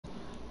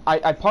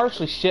I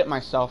partially shit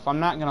myself. I'm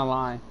not gonna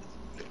lie.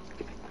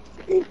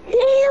 Damn,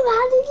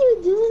 how did you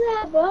do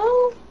that,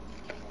 bro?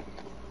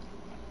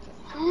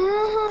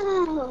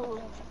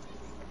 How?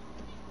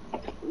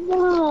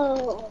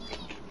 No.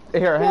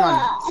 Here, hang on.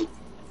 Ah.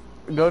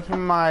 Go to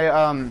my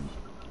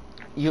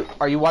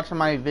are you watching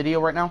my video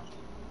right now?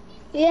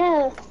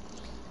 Yeah.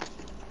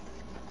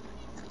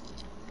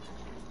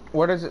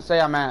 Where does it say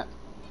I'm at?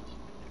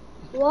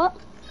 What?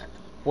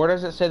 Where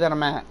does it say that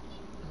I'm at?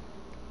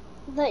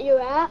 That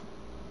you're at?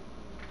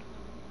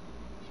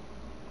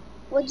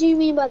 What do you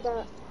mean by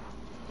that?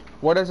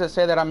 Where does it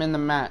say that I'm in the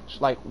match?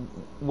 Like,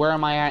 where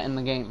am I at in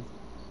the game?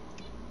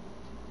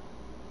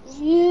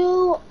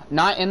 You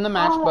Not in the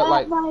match, but are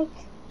like at like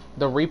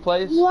the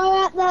replays. you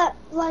are at that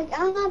like I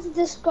don't know how to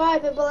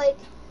describe it, but like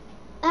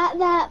at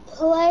that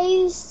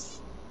place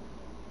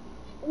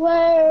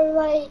where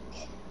like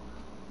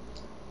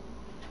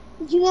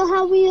you know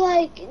how we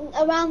like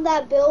around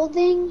that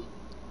building?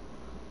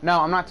 No,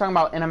 I'm not talking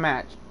about in a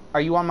match.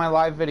 Are you on my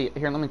live video?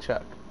 Here, let me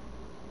check.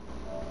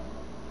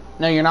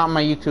 No, you're not on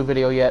my YouTube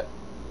video yet.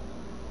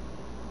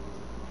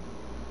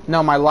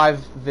 No, my live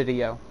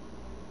video.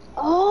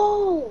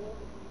 Oh.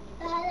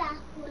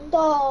 So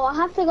I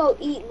have to go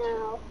eat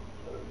now.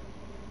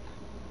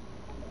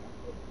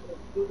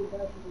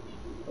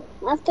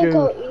 I have to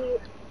go Dude,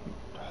 eat.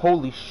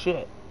 holy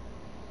shit.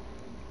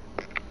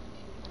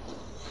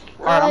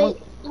 Alright, I'm Alright,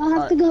 gonna... I have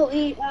Alright, to go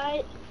eat,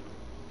 alright?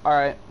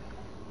 alright.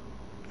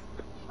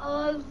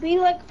 It'll be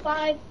like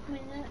 5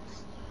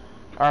 minutes.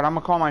 Alright, I'm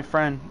gonna call my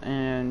friend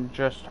and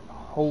just...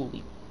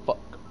 Holy fuck.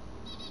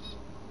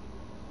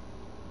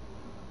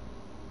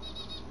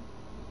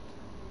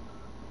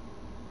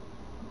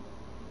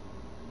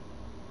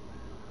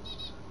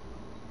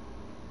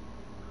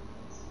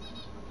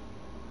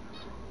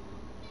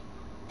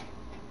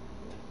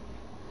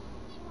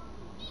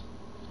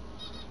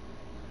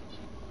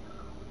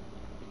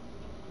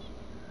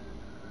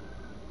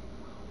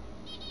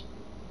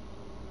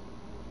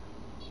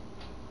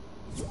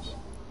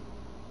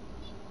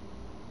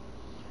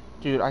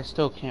 Dude, I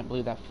still can't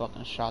believe that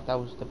fucking shot. That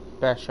was the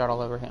best shot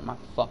I'll ever hit in my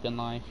fucking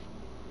life.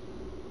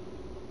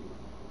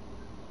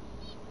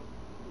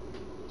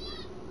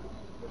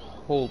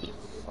 Holy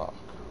fuck.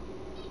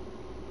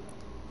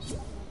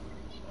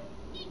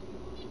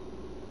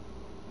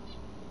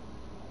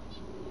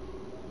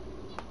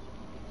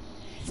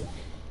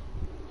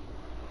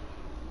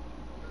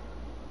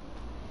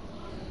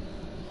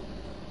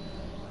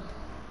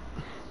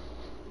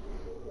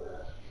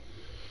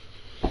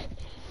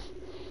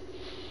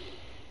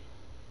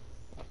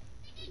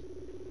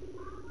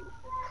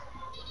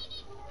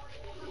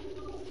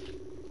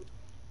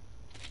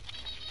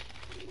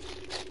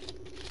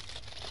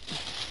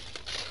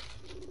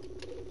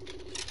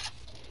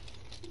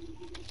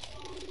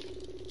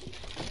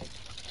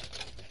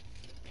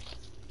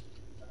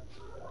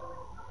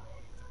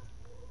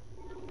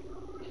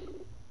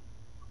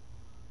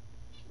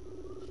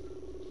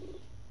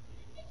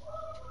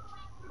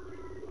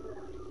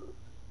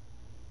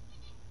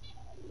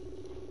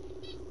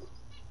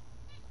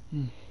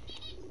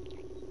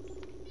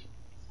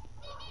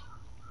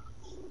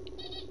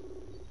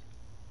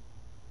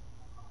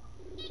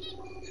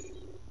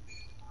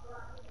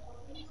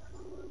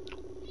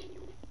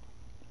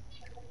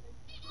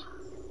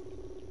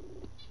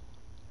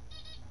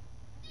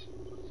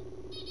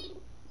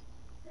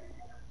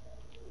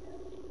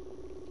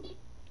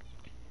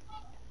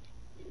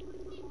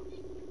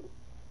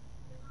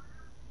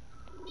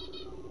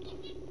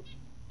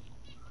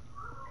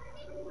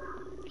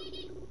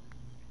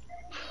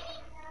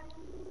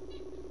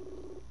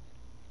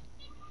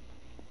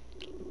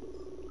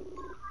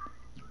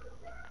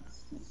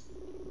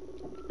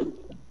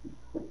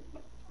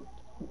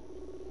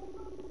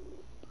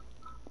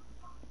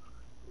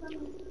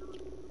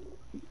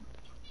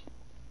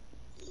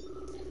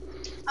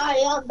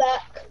 Alright, I'm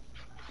back.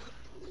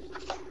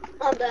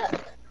 I'm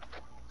back.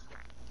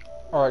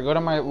 Alright, go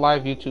to my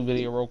live YouTube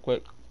video real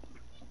quick.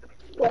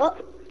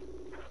 What?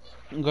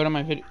 Go to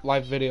my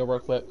live video real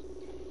quick.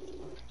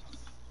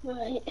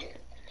 Right.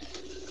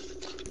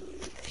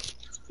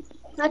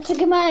 I had to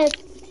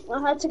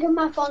give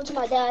my phone to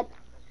my dad.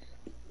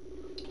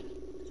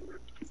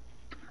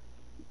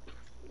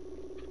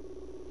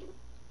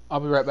 I'll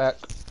be right back.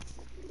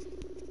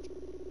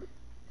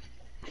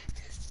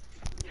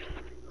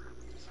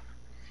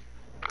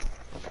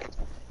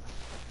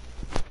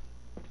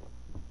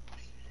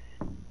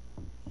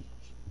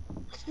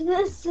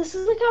 This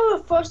is like our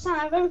first time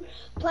ever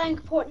playing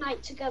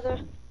Fortnite together.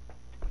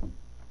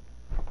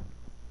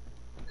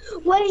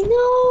 Wait,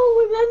 no,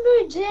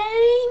 remember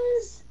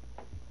James?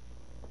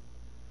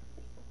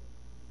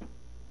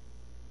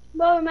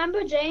 Bro,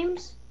 remember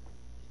James?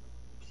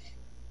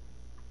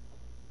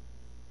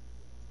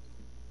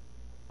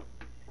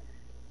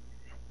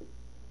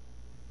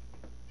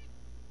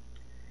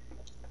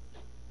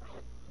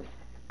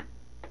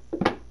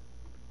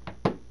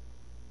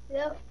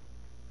 Yep.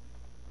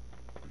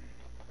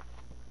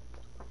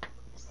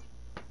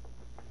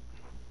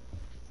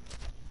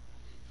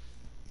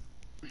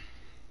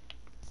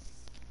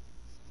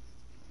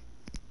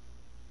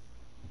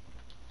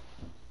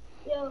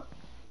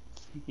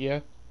 Yeah.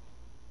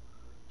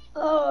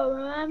 Oh,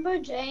 remember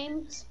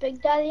James,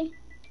 Big Daddy?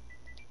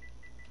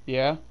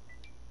 Yeah.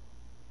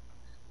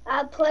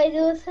 I played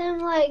with him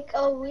like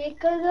a week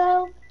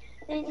ago,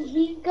 and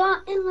he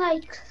gotten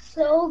like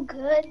so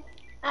good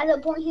at a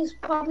point he's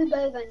probably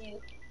better than you.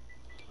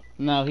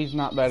 No, he's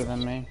not better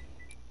than me.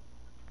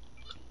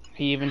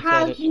 He even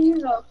How said it. do you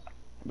know?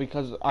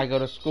 Because I go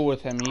to school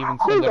with him. He even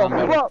Who said that the I'm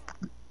better. fuck?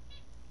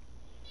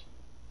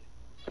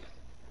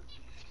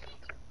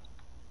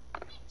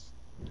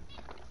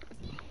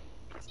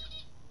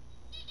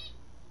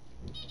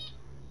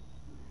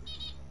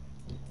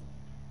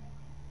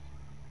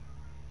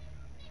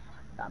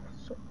 I'm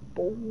so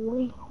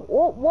bored.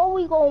 What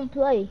we gonna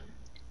play?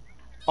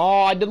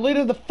 Oh, I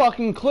deleted the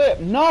fucking clip.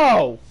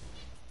 No!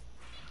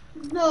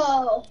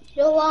 No,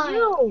 you're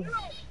lying.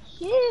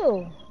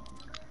 Chill.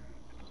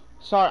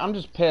 Sorry, I'm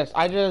just pissed.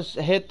 I just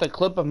hit the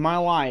clip of my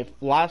life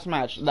last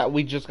match that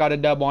we just got a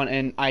dub on,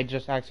 and I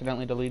just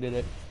accidentally deleted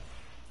it.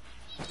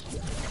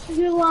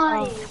 You're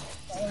lying.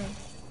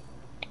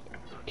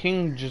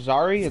 King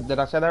Jazari, did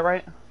I say that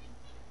right?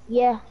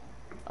 Yeah.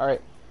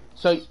 Alright.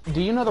 So,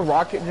 do you know the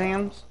rocket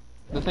jams?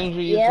 The things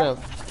you use Yeah.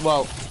 to...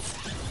 Well,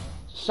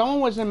 someone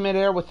was in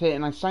midair with it,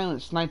 and I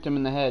silent sniped him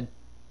in the head.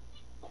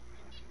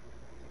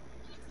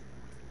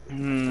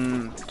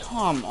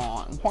 Come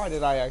on. Why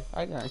did I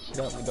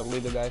accidentally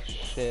deleted that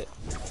shit?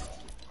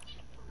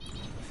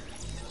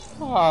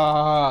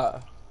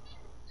 Alright,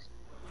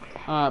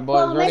 boys,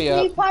 Well, ready next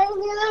up. week,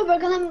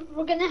 probably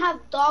we're gonna have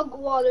dog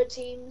water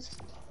teams.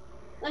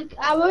 Like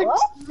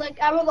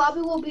our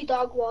lobby will be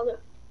dog water.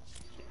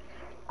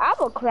 I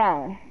have a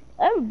crown.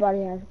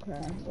 Everybody has a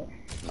crown.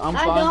 I'm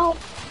I fine. don't.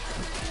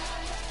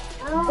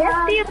 I don't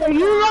have Steven,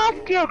 you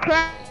lost your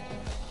crown.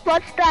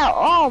 What's that?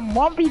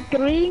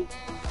 1v3?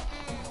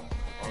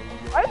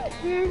 Are you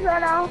serious right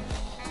now?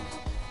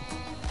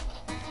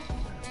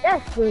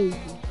 That's crazy.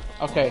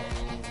 Okay.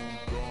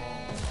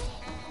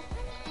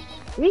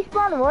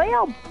 Respawn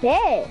Royale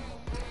dead.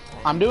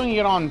 I'm doing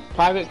it on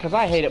private because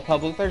I hate it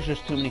public. There's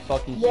just too many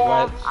fucking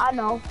Yeah, sweats. I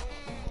know.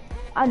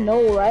 I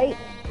know, right?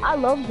 I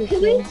love this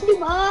Can we game.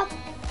 team up?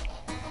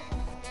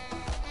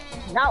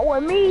 Not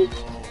with me.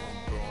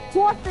 Who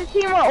wants to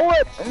team up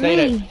with Say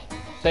me?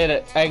 Say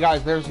that. Hey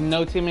guys, there's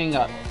no teaming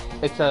up.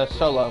 It's a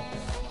solo.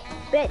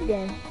 Bet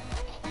then.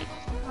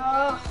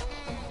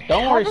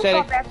 Don't worry, I'll just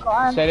Sadek. go back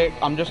on. Sadek,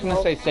 I'm just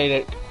gonna say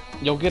Sadek.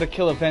 You'll get a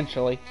kill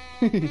eventually.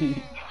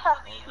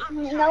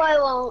 No, I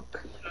won't.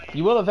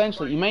 You will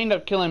eventually. You may end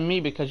up killing me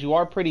because you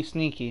are pretty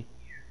sneaky.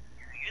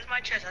 Use my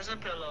chest as a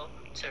pillow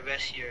to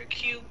rest your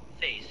cute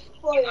face.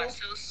 Oh, You yeah. are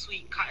so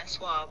sweet, cotton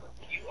swab.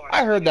 You are.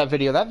 I heard that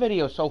video. That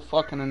video is so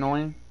fucking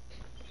annoying.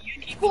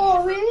 You keep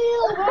For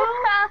real, bro?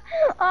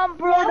 I'm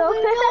brutal.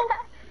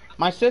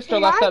 My sister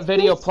left that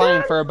video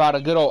playing for about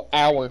a good old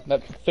hour.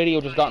 That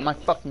video just got on my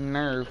fucking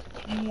nerve.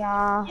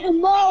 Yeah.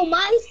 No,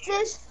 my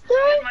sister.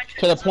 my chest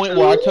To the as a point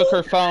where I took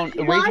her phone.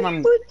 The My reason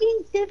I'm...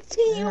 freaking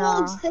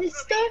 15-year-old Yeah.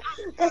 sister.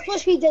 That's what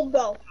she did,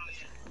 bro.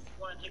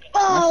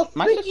 Oh,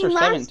 My freaking sister's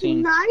last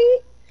 17. night,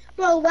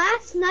 bro.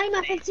 Last night,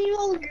 my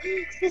 15-year-old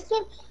sister,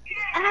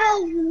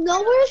 out of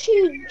nowhere,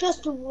 she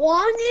just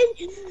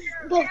wanted,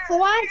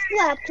 before I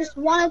slept, just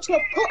wanted to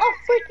put a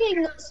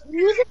freaking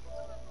music.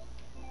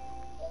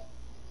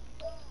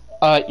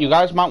 You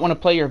guys might want to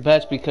play your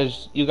best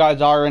because you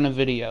guys are in a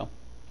video.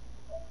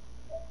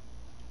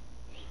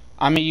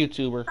 I'm a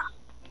YouTuber.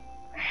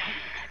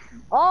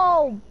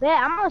 Oh, bet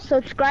I'm gonna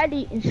subscribe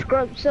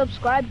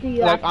to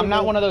you. Like, I'm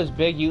not one of those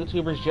big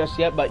YouTubers just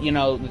yet, but you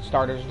know, the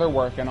starters, they're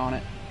working on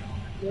it.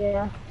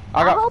 Yeah.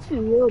 I I got, hope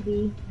you will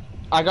be.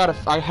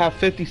 I have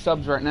 50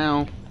 subs right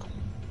now.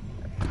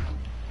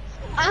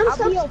 I'm I'll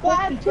be your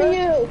subscribed to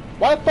 51st. you.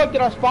 Why the fuck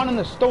did I spawn in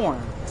the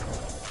storm?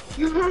 Just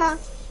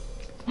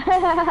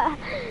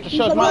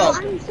shows my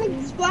luck. I'm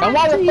subscribed And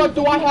why to the you. fuck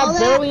do I Did you know have that?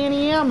 barely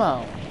any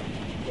ammo?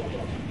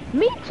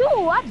 Me too.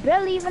 I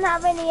barely even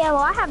have any ammo.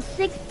 I have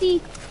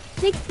 60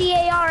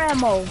 AR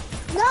ammo.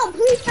 No,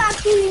 please stop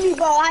shooting me,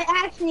 bro. I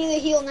actually need a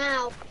heal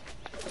now.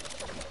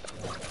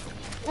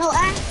 No,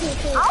 actually,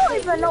 please. I don't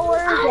even know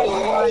where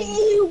I is hate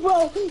you,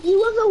 bro.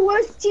 You are the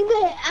worst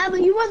teammate ever.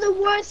 You are the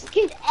worst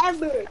kid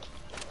ever.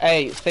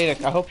 Hey,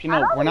 Sadek, I hope you I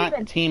know, don't we're not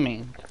even-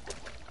 teaming.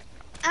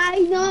 I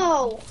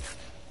know.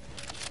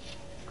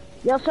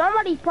 Yo,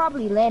 somebody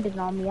probably landed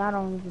on me. I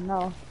don't even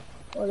know.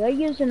 Well, they're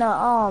using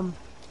a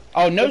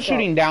Oh, no What's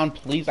shooting down,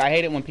 please. I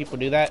hate it when people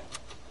do that.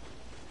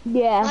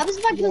 Yeah. I'm just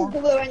about to Yeah.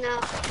 Google right now.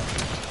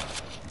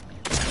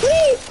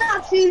 Please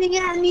stop shooting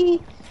at me.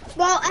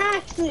 Bro,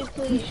 actually,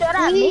 please. shot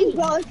at Please,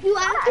 me. bro. If you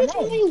actually at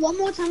shoot me. me one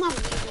more time, I'm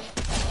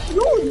leaving.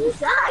 You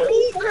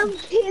I'm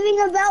kidding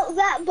about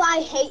that, but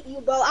I hate you,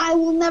 bro. I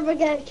will never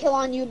get a kill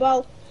on you,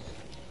 bro.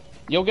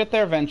 You'll get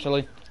there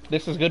eventually.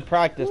 This is good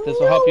practice. This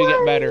will help you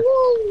get better.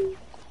 No.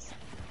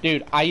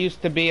 Dude, I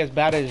used to be as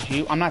bad as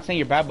you. I'm not saying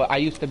you're bad, but I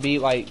used to be,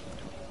 like,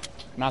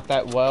 not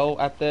that well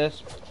at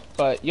this.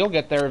 But you'll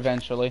get there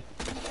eventually.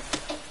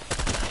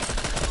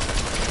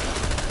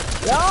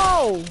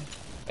 Yo.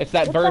 It's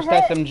that What the burst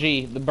heck?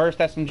 SMG. The burst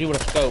SMG with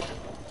a scope.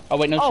 Oh,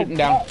 wait, no Oh, shooting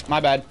down. fuck. My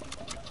bad.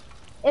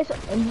 It's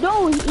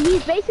no,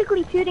 he's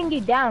basically shooting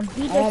you down.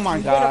 He just Oh my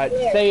god,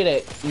 say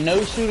it.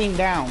 No shooting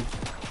down.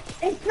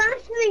 It's not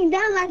shooting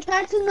down. I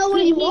tried to know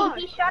where you are.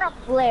 He shot a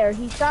flare.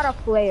 He shot a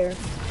flare.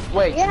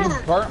 Wait, Yeah.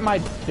 you burnt my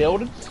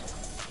buildings?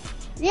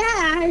 Yeah,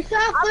 I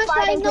shot first.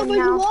 I know where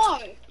you are.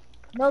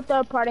 No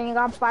third partying.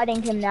 I'm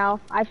fighting him now.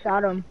 I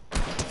shot him.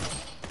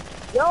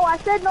 Yo, I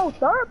said no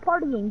third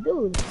partying,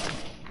 dude.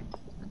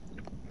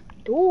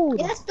 Dude.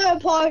 Yes, third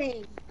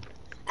partying.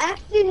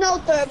 Actually, no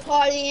third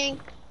partying.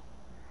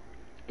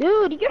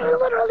 Dude, you're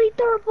literally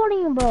third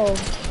partying, bro.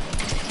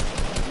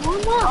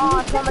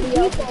 Oh, somebody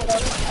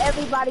else.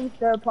 Everybody's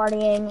third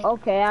partying.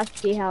 Okay, I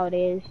see how it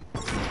is.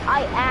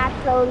 I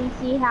actually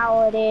see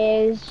how it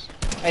is.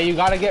 Hey, you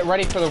gotta get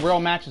ready for the real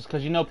matches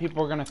because you know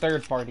people are gonna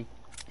third party.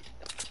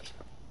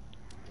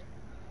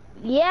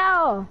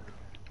 Yeah.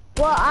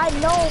 Well, I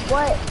know,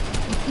 but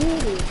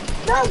dude.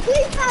 No,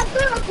 please not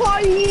third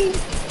partying.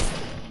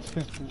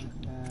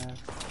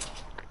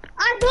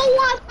 I don't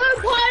want third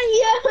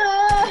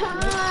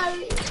party.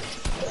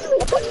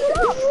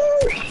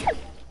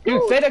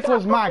 Dude, Sadek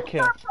was my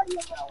kill.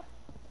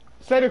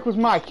 Sadek was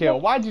my kill.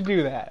 Why'd you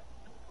do that?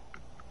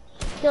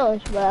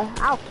 Shush, bro.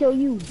 I'll kill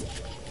you.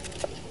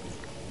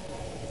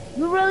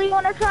 You really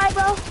wanna try,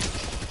 bro?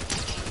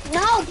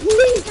 No,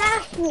 please,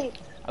 Ashley.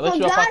 I let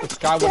you up off the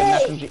sky with an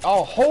SMG.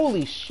 Oh,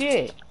 holy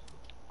shit.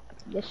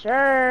 Yes,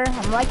 sir.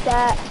 I'm like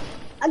that.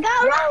 I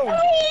got right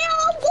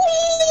here,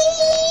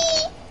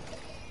 please.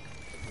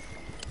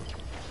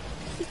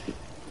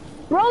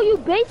 Bro, you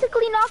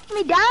basically knocked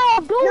me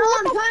down, dude. No,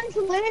 I'm trying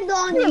to land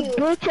on you.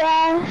 Bitch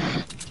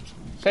ass.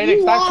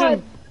 Sadek,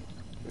 stop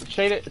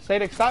shooting.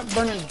 Sadek, stop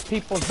burning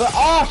people's butt.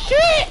 Oh,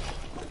 shit!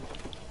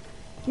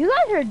 You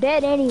guys are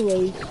dead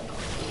anyways.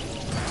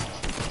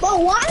 But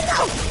why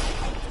no?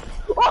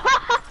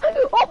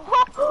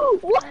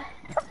 What?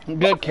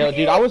 Good kill,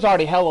 dude. I was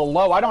already hella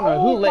low. I don't know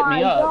who lit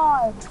me up.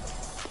 God.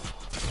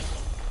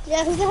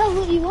 Yeah, who the hell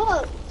lit you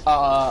up?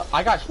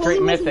 I got straight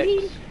Who was mythics.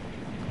 me?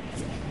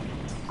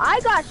 I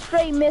got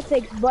straight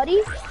mythics,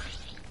 buddy.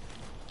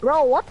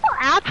 Bro, what the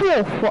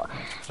actual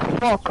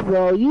fuck,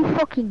 bro? You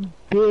fucking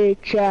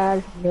bitch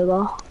ass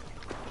nigga.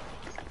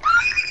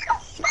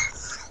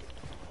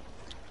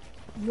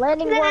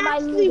 Landing where my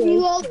meat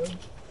is.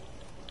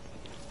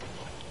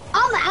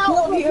 I'm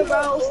out here,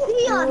 bro.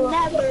 See you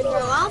never, bro.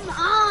 I'm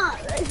on.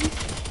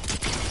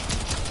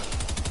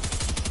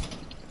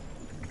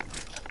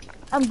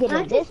 I'm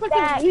getting this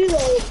back.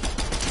 Reload.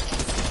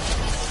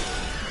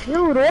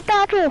 Dude, what the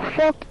actual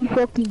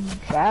fucking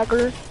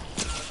dagger?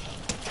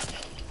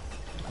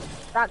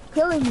 Stop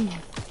killing me.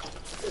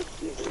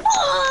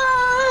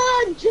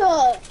 Fudge!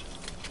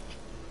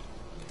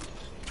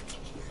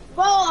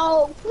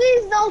 Bro,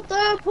 please no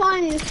third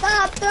party.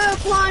 Stop third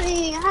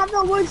party. Have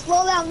the word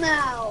slow down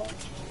now.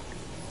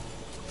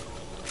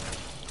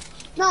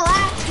 No,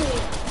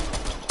 actually.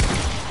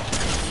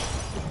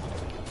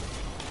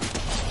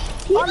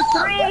 I'm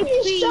 3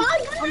 HP.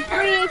 I'm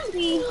 3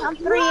 HP. I'm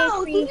 3 Bro,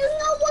 HP. do you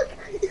know what?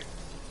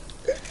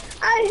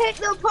 I hit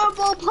the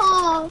purple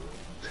palm.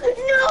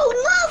 No,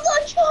 lava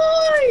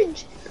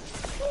charge.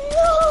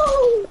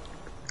 No.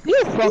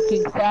 You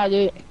fucking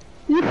faggot.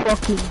 You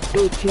fucking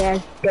bitch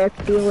ass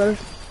death dealer.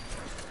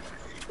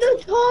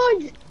 The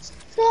charge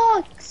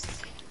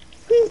sucks.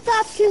 Please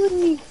stop killing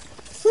me.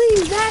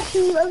 Please,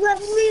 actually, let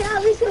me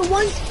at least get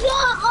one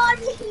shot on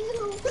you.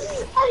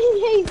 I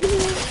hate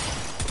you.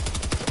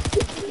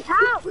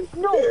 How?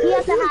 No, he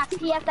has the hacks.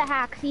 He has the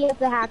hacks. He has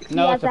the hacks.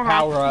 No, he has it's a the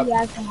power hacks. up. He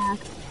has the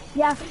hacks.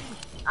 Yeah,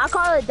 I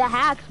call it the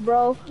hacks,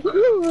 bro.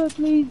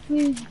 Please,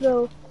 please,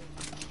 bro.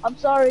 I'm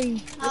sorry.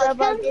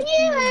 Whatever I Come did to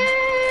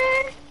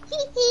here.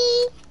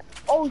 Hee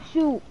Oh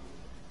shoot.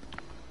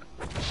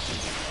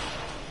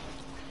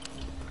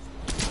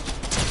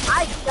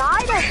 I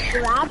died of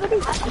gravity.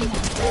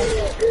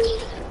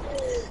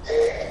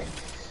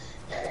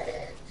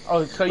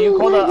 Oh, so you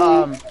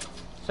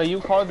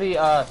call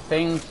the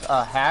things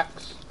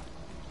hacks?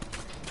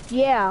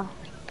 Yeah.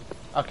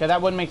 Okay,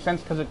 that wouldn't make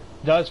sense because it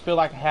does feel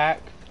like a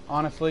hack,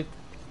 honestly.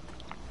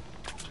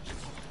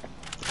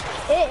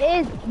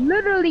 It is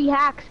literally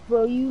hacks,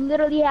 bro. You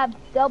literally have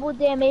double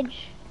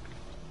damage.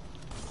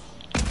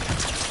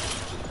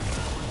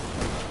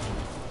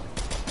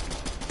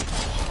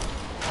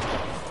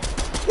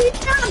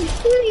 He's not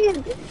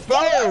shooting.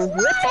 Bro,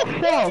 what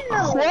the fuck?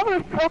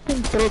 Whoever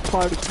fucking third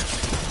party.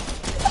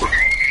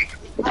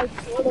 I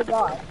swear to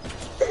God.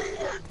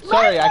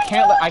 Sorry, I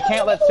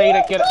can't let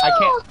Sadek get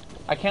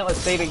I can't let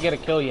Sadek get a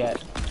kill yet.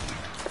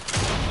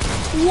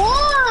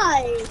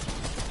 Why?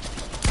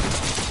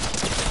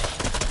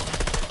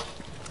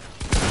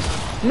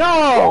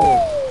 No!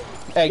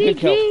 Hey, good GG.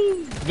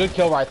 kill. Good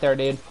kill right there,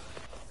 dude.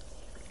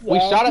 We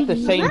Yeah, shot at the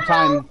GG. same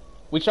time.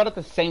 We shot at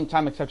the same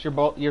time, except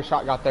your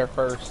shot got there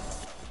first.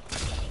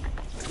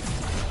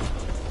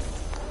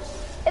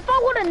 If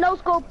I would have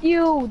no-scoped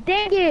you,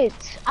 dang it.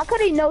 I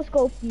could have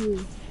no-scoped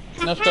you.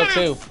 No scope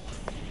too.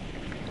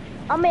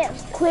 I meant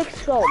quick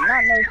scope,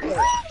 not no-scope.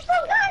 So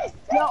guys,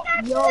 Yo,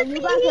 you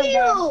guys are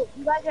dead.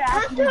 You guys are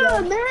actually After a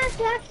dead. match,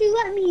 actually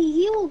let me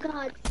heal,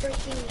 God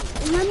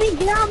freaking. And let me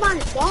get out my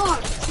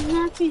box. And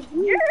actually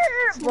do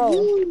Bro. up.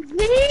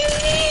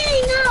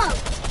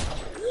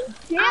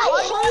 Yeah, I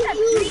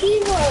hate you,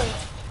 Diva.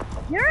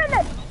 You're in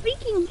a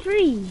freaking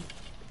tree.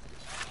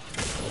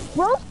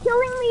 Bro's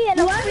killing me in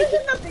a Whoever's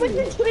in the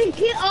freaking tree,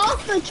 get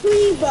off the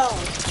tree, bro.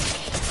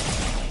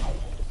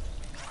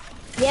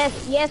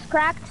 Yes,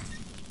 cracked.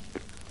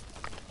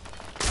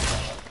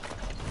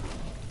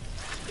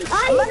 I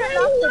hate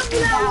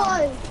whoever that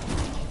was.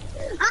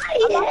 I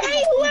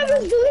hate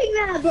whoever's doing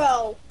that,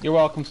 bro. You're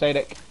welcome,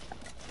 Sadek.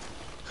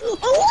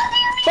 What do you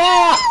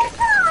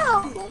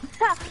mean?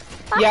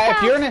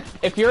 Yeah,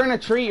 if you're in a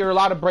tree, you're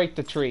allowed to break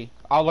the tree.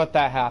 I'll let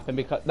that happen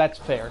because that's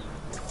fair.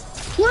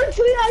 What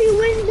tree are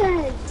you in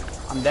then?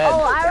 I'm dead.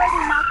 Oh, I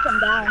already knocked him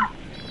down.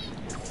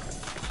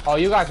 Oh,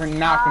 you guys are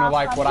not gonna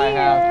like what I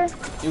have. Here.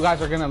 You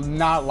guys are gonna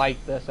not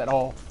like this at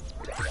all.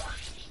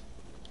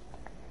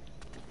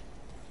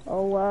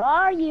 Oh, where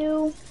are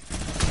you?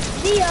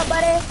 See ya,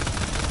 buddy.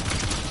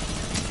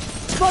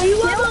 Bro,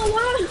 you are the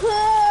worst.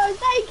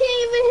 I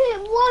can't even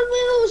hit one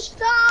little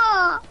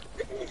stop.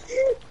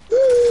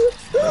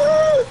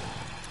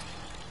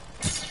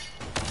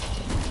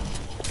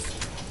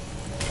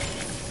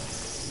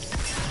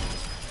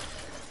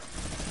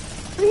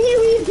 I need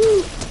you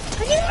to. I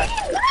need you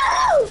to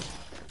go.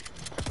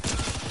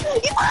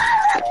 You are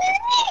a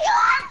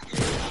minigun.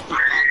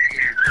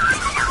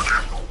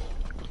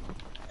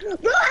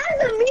 Bro has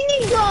a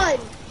minigun.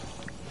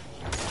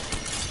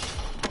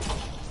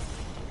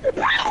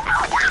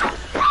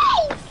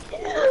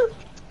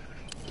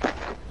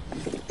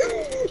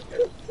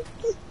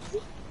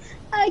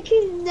 I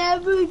can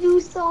never do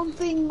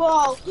something,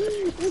 bro.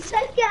 The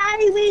second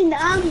I win,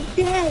 I'm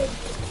dead.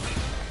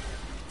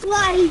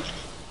 Like,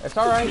 It's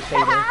alright,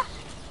 Sadek.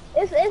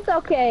 It's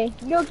okay.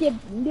 You'll get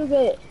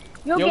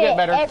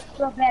better.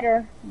 extra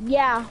better.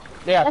 Yeah.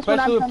 Yeah, That's what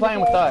especially I'm with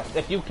playing with trying to us.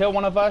 If you kill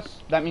one of us,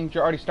 that means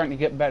you're already starting to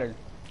get better.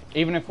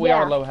 Even if we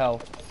are low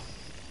health.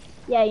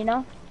 Yeah, you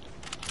know.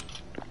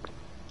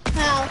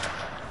 how?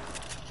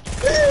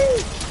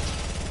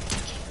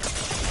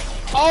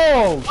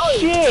 Oh,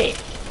 shit!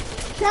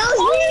 That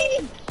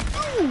was me.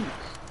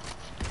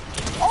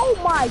 Oh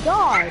my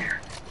god.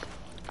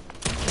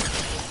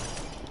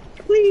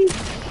 Please.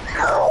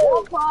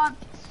 No problem.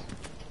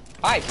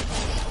 Hi. I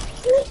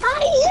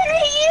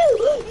hate you.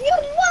 You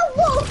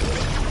mother.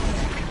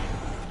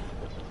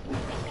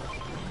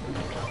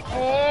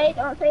 Hey,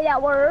 don't say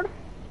that word.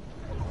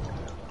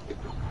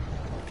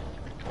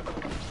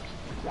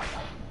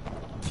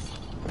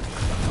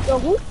 Yo,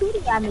 who's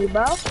shooting at me,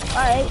 bro?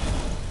 Alright.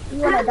 You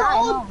wanna Have the die,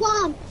 old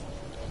huh? pump.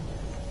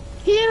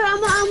 Here, I'm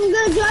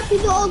gonna drop you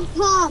the old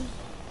pump.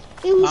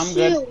 It was I'm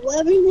good. you,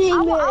 whatever your name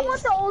I is.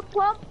 want the old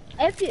pump.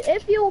 If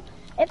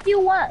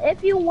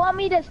you want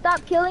me to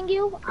stop killing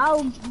you,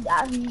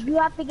 you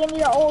have to give me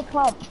the old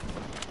pump.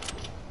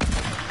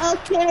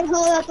 Okay,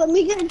 hold up. Let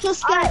me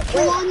just get Alright, a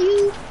kill wait. on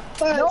you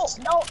first.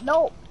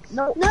 No.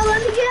 No,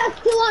 let me get a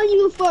kill on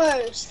you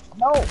first.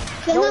 No.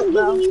 Then No, I'm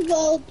bro. giving you the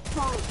old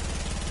pump.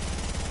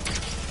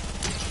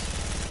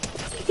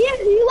 Here,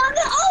 you want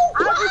the old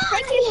pump? I'll just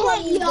take it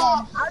from you then.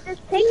 I'll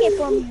just take it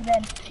from you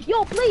then.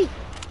 Yo, please.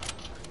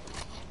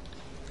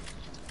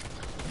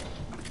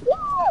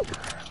 Woo!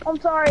 I'm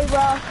sorry,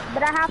 bro,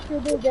 but I have to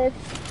do this.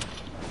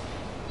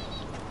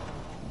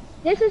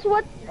 This is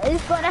what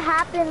is gonna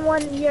happen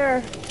when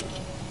you're.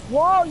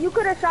 Whoa! You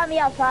could have shot me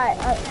outside.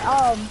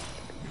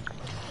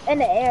 In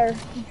the air.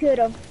 You could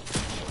have.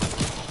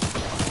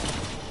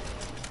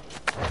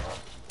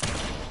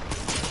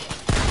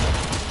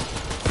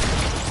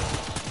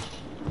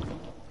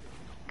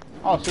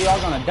 Oh, so y'all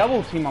gonna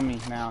double team on me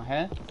now,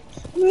 huh?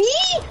 Me?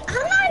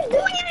 I'm not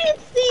doing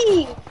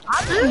anything.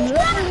 I'm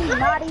literally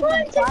not even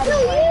trying to fighting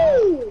kill right now.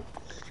 you.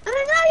 And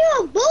now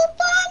you're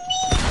both on me?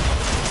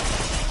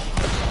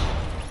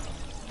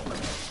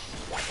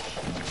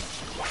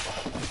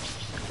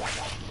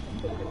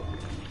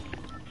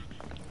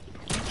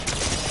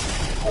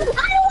 I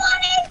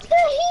wanted to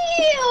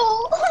heal.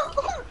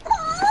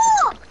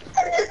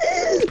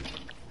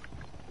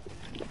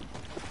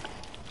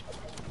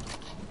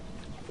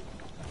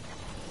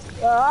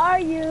 Where are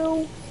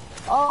you?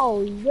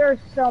 Oh, you're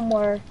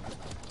somewhere.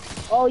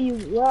 Oh,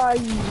 where are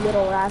you,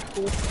 little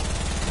rascal?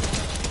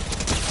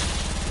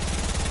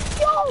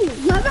 Yo,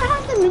 whoever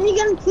has the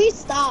minigun, please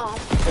stop.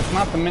 It's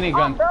not the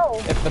minigun. Oh,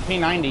 bro. It's the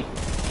P90.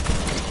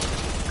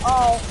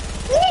 Oh,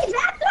 Please,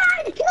 after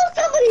I kill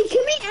somebody,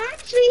 can we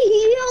actually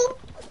heal?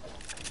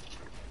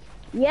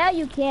 yeah,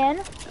 you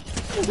can.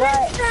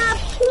 Then stop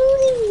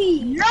shooting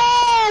me.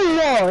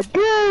 No,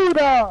 dude.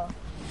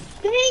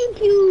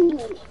 Thank you.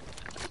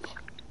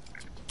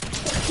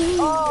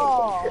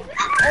 Oh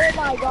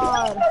my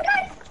God. For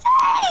God's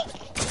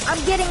sake. I'm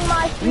getting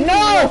my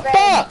No, revenge.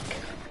 fuck!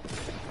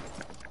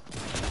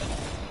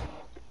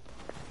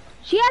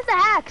 She has the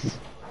axe.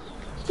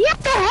 She has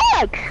the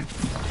heck.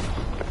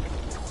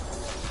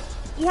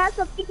 He has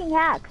a freaking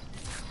axe.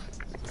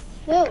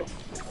 Who?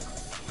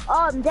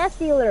 Death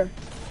Dealer.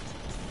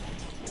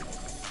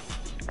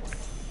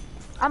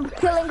 I'm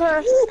killing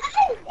her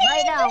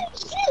right now.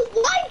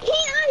 Why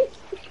can't I?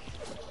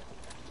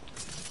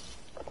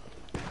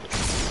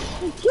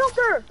 I killed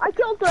her! I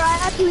killed her! I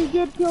actually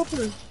did kill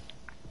her.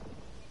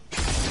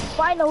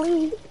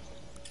 Finally.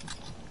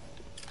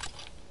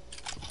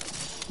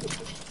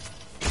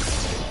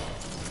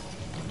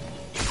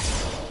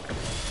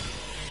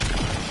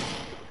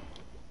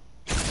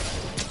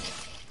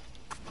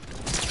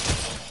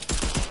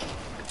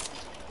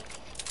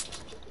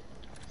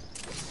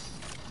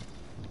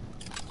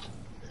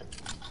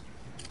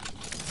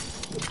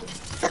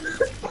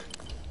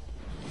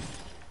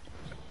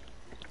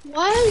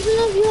 Why is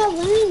none of you have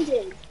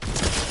landed?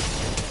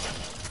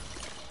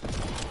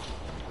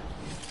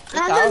 I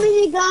have a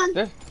minigun.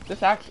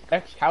 This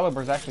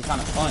Excalibur is actually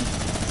kind of fun.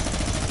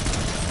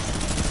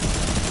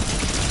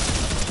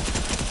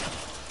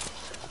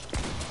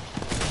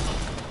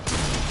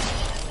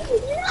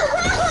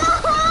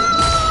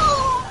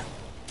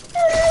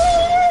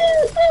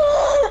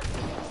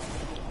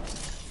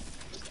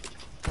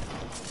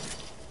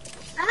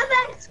 I have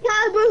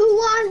Excalibur. Who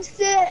wants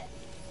it?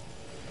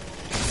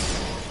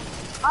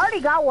 I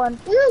already got one.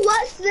 Ooh,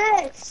 what's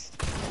this?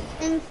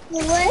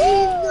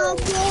 Inflatable.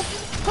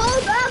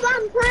 Hold up,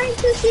 I'm trying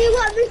to see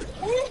what this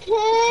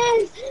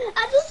is.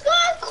 I just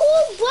got a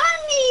cool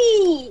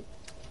bunny.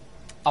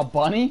 A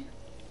bunny?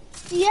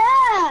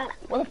 Yeah.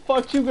 Where the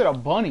fuck you get a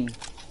bunny?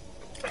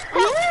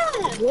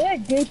 Yeah. Where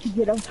did you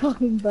get a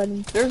fucking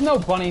bunny? There's no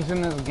bunnies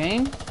in this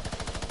game.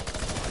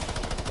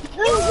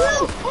 There's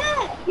no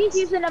pet. She's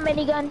using a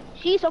minigun.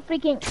 She's a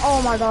freaking...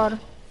 Oh my god.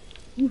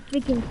 You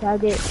freaking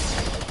faggot.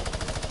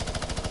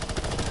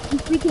 You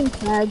freaking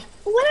fag.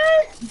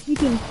 Where? You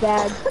freaking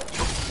fag.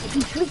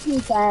 You freaking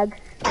fag.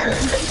 You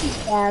freaking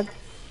fag.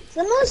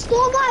 Someone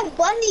stole my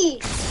bunny.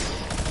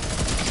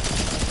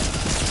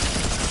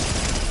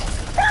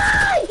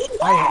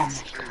 Die!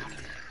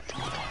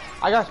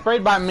 I got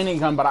sprayed by a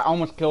minigun, but I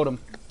almost killed him.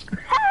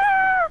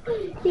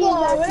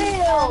 For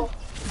real.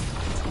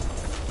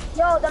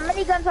 Yo, the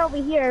minigun's over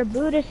here.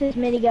 Brutus's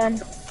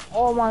minigun.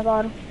 Oh my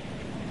god.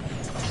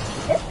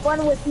 It's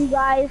fun with you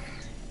guys.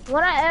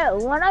 When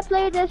I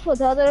play this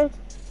with other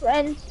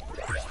friends,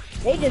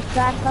 they just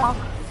trash talk.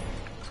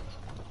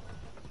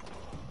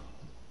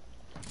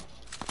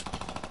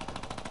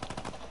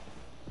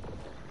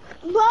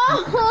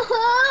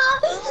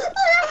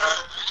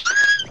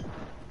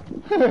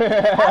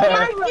 I'll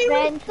get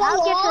revenge.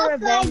 I'll get the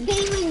revenge.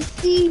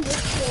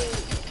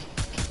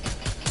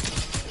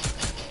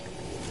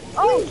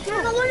 Oh shit! I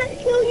want to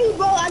kill you,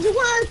 bro. I just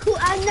want to.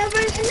 I never.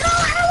 No, I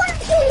don't want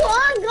to kill you.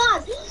 Oh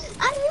God!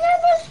 I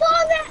never saw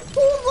that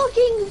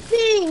cool-looking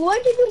thing. Where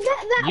did you get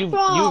that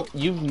from?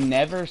 You've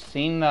never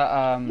seen the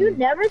You've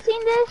never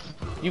seen this?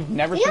 You've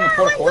never seen the Yeah,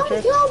 Port don't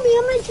Fortress? kill me.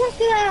 I'm gonna check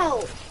it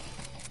out.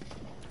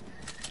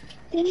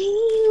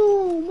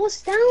 Damn,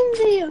 what's down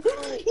there?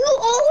 You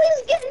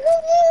always get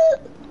the.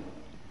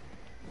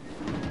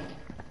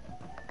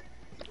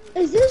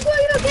 Is this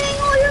where you're getting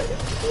all your?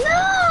 No,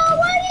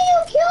 why did you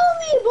kill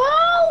me, bro?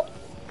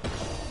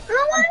 I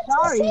want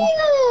to see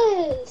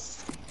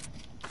this.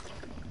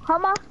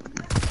 Come on.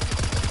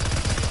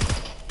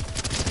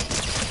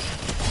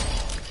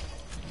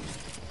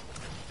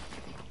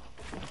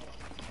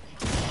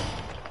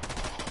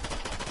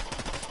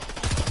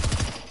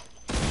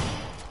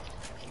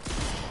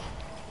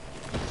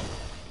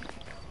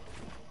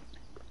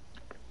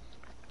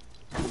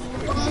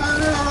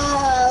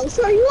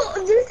 So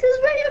this is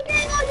where you're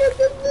getting all your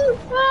good food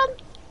from?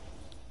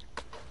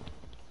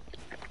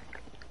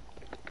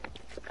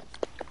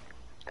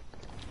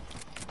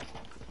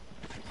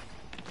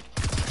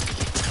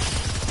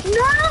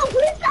 No,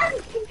 please stop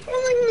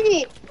killing me.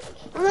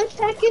 I'm gonna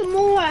check it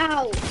more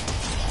out.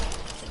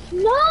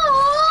 No!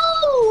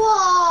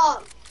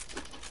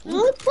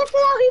 Let's check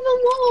it out even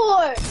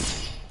more.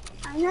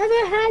 I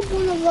never had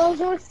one of those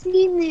or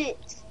seen it.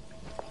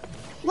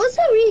 What's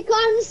a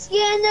recon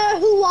scanner?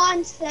 Who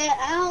wants it?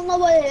 I don't know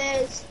what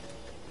it is.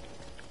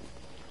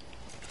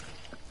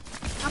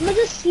 I'm gonna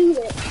just shoot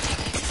it.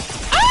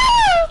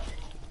 Ah!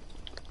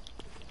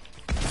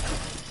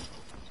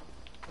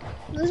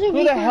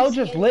 Who the hell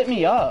just lit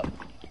me up?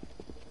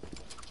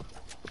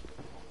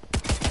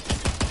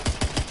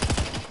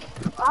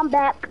 I'm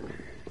back.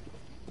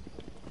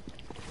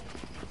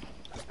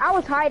 I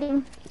was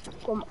hiding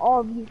from all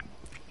of you.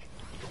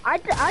 I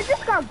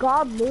just got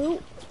god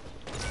loot.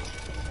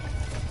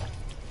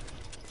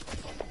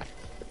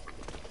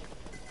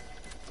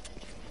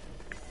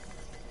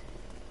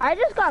 I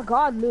just got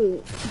god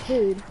loot,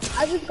 dude.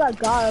 I just got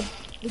god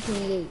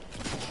freaking loot.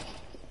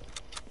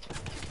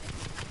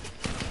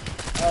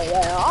 Oh,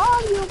 where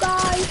are you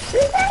guys?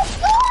 Let's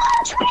go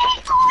on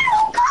tree, go!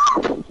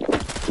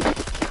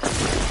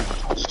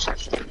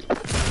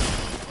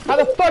 How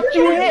the fuck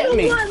you hit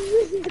me?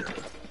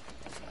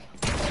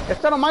 It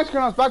said on my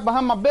screen I was back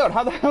behind my build.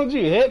 How the hell did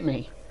you hit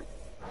me?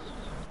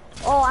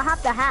 Oh, I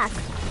have to hack.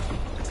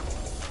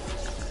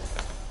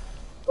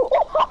 Oh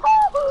my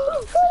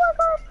god!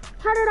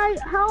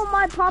 How am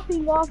I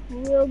popping off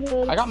real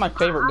good? I got my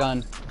favorite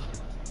gun.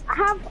 I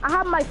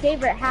have my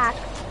favorite hack.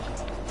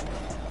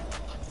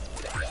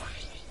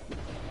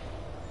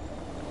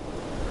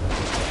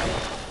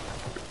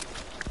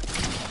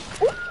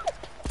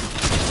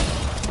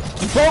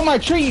 broke my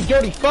tree, you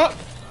dirty fuck!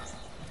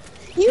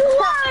 You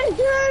are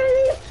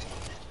dirty!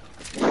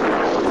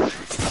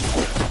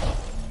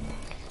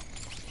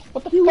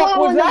 What the You fuck are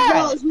was one that?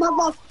 of those,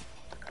 mother.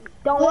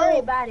 Don't worry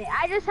about it.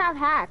 I just have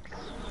hacks.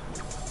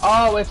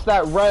 Oh, it's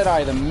that red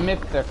eye, the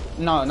mythic.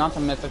 No, not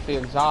the mythic, the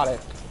exotic.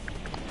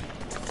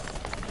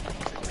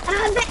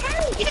 And the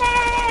MK!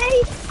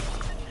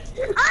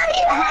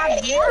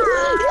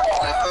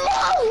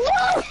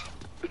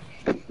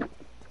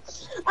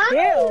 Ew.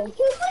 Can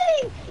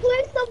we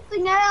play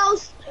something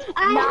else?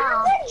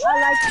 Nah, I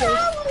like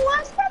this.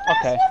 Wants to mess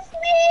Okay. with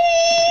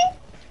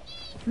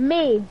me?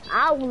 Me,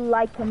 I would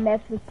like to mess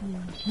with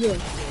you.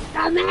 Yes.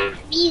 Come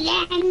at me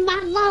then,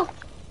 mother.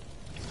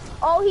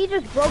 Oh, he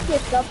just broke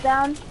his stuff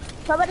down.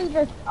 Somebody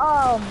just,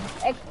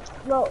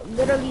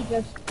 literally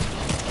just...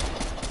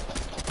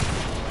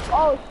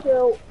 Oh,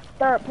 shoot.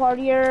 Third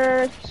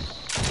partiers.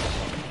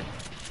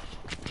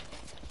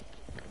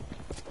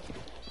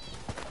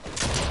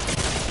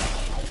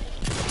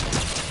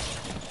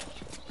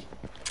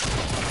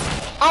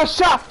 I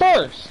shot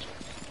first!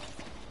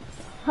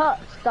 Huh,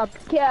 stop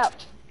cap.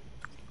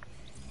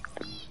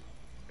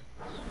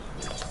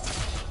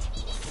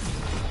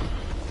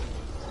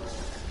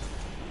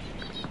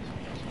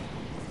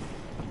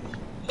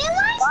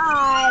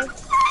 Bye.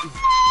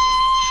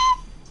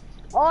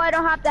 Oh, I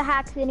don't have the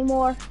hacks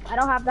anymore. I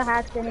don't have the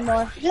hacks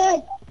anymore.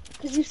 Good,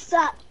 because you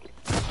suck.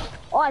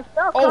 Oh, I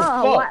suck, Oh,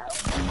 huh? fuck.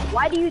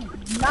 Why do you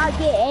not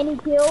get any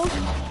kills?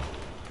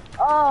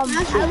 At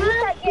least I get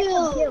some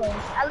kills.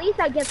 At least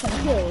I get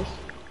some kills.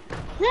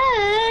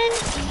 Hey.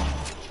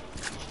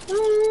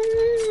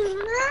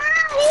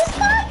 He's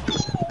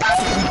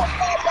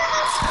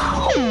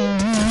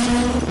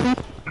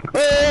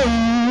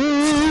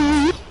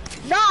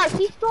Nah,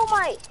 he stole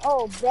my...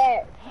 Oh,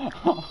 bet.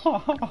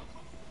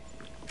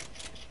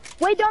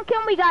 Wait, don't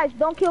kill me, guys.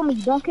 Don't kill me.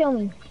 Don't kill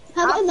me.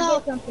 How I about have to no?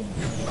 get something.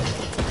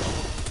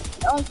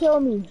 Don't kill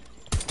me.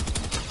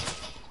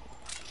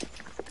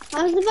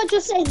 I was about to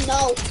say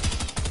no.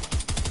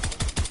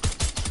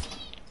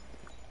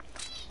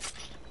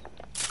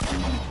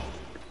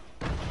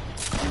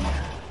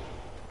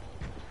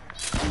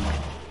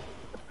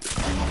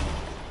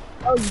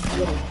 Oh, you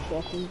little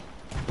fucker.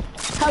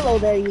 Hello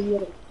there, you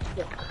little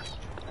shit.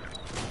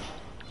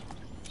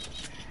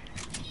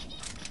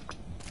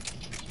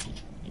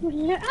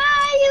 Where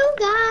are you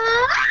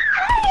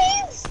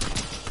guys?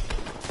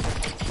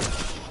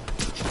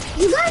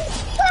 You guys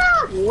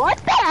stop! What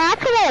the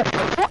actual?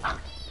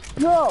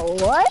 Yo,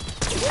 what?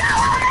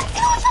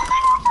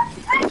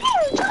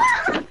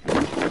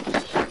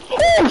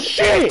 Oh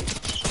shit!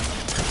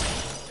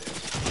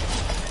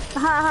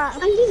 Haha.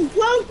 I just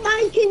broke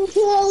my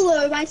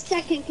controller, my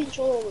second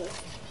controller.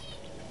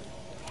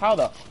 How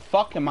the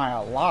fuck am I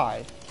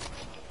alive?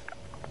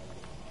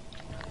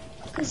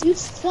 Because you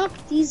suck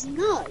these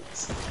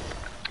nuts.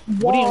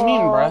 What do you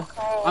mean, bruh?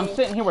 Okay. I'm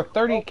sitting here with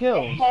 30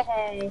 kills.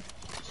 Hey.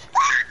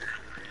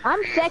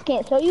 I'm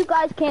second, so you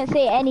guys can't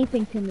say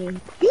anything to me.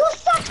 You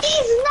suck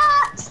these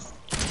nuts!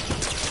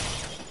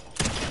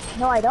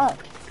 No, I don't.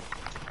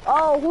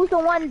 Oh, who's the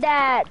one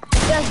that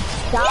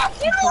just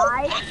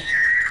died?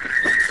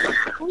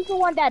 Who's the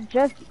one that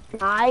just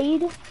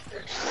died?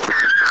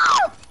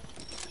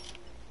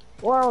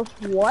 Or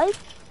what?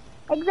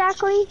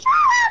 Exactly?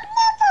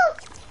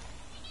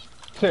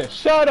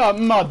 Shut up,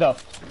 mother!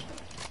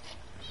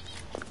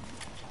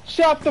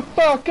 Shut the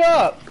fuck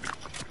up!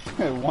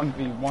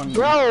 1v1.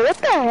 Bro, what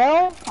the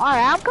hell?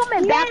 Alright, I'm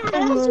coming back to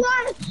that's you,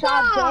 what I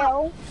thought.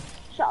 Shadell.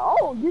 So,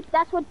 oh,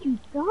 that's what you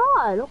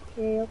thought.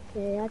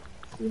 Okay, I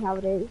see how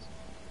it is.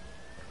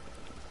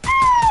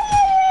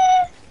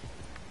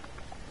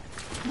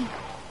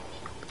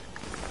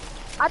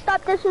 I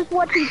thought this was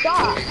what you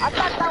thought. I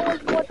thought that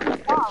was what you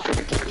thought.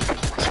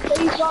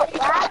 So you thought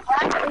that?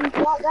 So you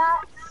thought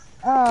that?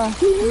 Yeah.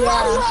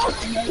 No,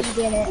 you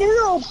didn't.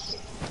 No.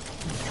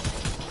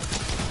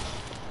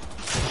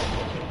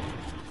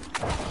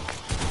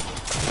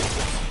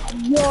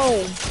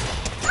 Yo.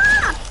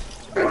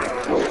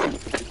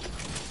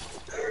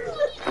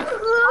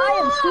 I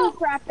am too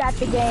cracked at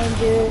the game,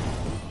 dude.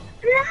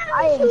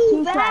 I am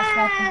too cracked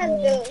at the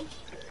game.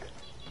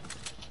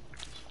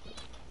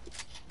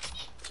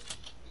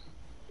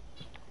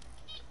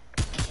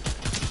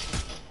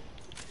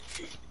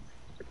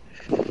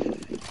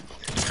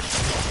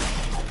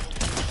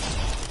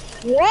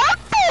 What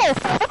the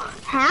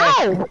fuck?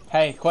 How?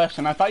 Hey,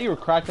 question. I thought you were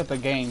cracked at the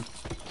game.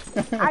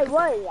 I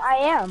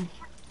am.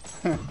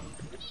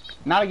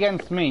 Not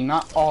against me,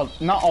 not all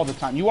the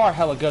time. You are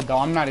hella good though,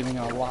 I'm not even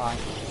gonna lie.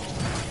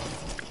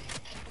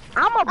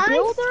 I'm a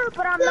builder,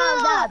 but I'm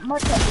not that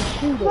much of a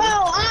shooter. Bro,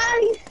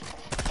 I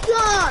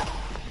suck.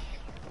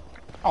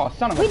 Oh,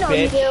 son of a We know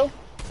you bitch. do.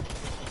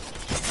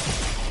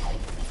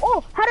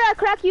 Oh, how did I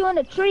crack you in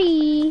the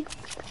tree?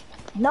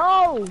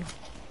 No.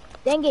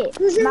 Dang it.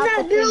 Who's in Not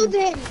that the tree.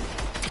 building?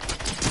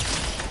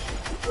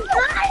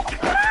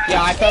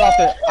 Yeah, I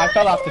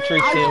fell off the tree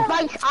too.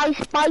 Ice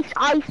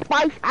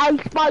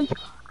spice.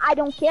 I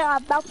don't care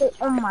about it.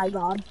 Oh my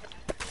god.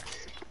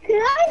 Can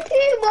I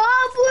team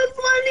up with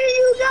one of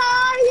you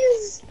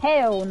guys?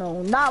 Hell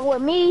no, not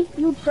with me.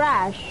 You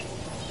trash.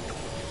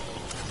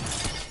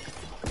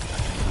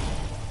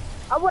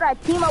 How would I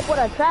team up with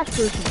a trash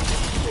person?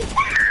 Please,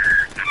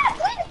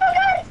 for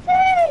God's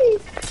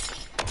sake!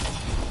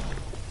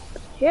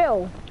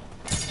 Chill.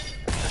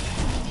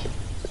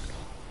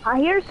 I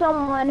hear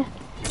someone.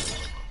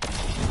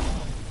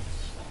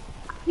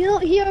 You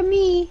don't hear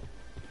me.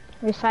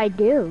 Yes, I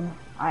do.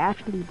 I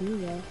actually do,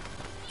 yeah.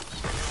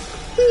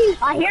 Please.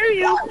 I hear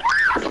you.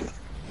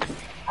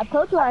 I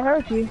told you I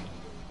heard you.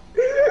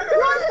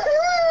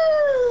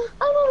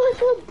 I'm about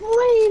to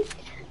break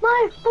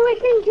my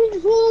freaking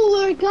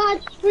controller.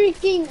 God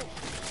freaking.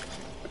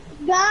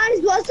 Guys,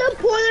 what's a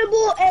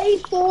portable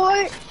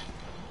A4?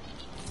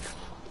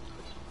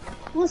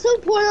 What's a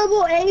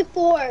portable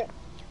A4?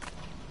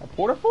 A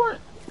Porta-Fort?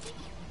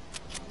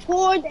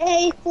 Port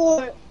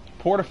A4.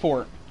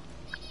 Porta-Fort.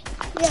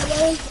 Yeah,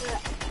 what is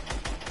that?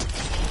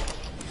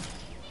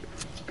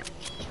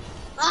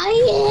 I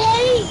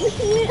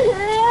hate you!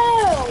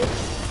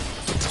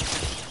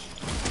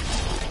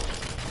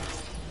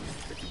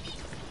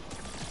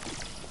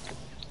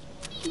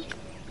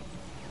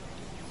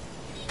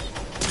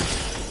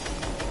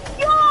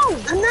 Yo!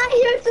 I'm not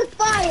here to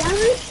fight. I'm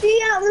gonna see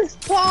out this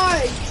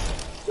part.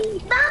 I'm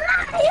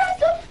not here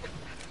to.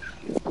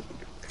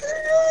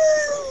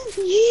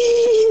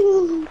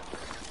 You.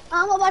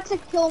 I'm about to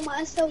kill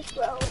myself,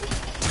 bro.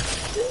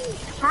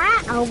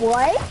 Huh? A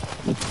what?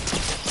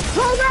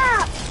 Hold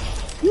up!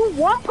 You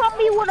walk on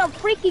me with a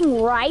freaking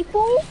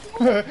rifle?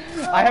 I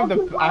have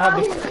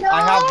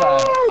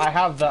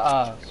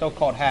the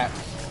so-called hacks.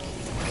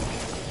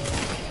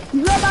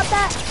 You sure about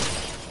that?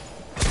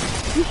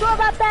 You sure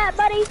about that,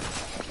 buddy?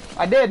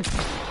 I did.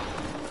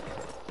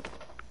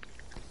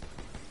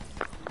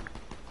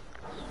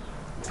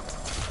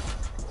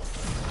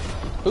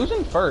 Who's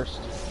in first?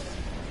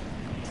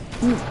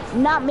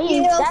 Not me,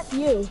 You. that's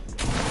you.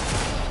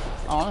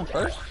 Oh, I'm in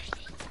first?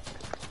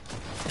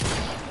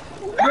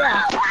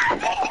 Yeah.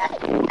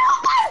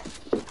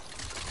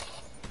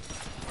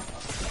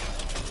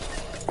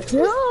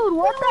 Dude,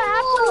 what the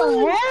hell?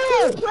 Dude,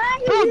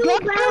 that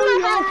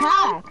still has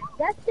hacks.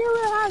 That still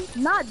has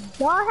not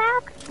the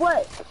hacks,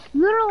 but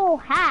literal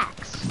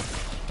hacks.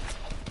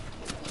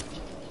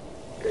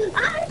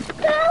 I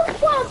fell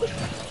from.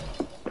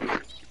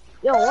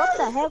 Yo, what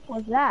the heck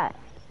was that?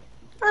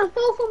 I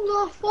fell from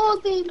the fall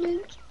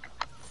damage.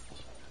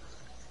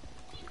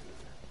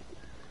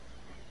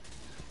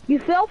 You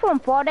fell from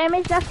fall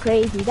damage? That's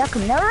crazy. That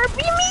could never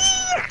be me!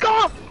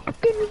 Stop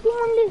fucking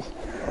doing this!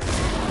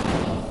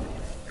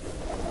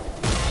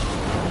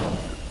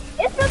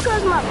 It's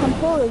because my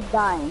controller's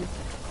dying.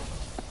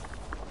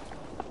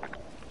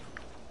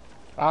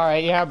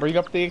 Alright, yeah, bring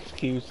up the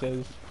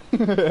excuses.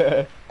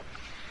 Man,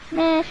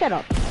 shut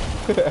up.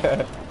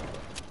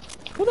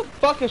 Who the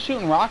fuck is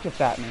shooting rockets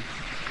at me?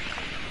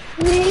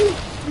 Me?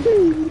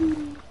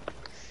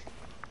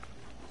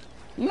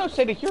 You know,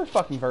 Sadie, you're a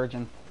fucking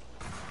virgin.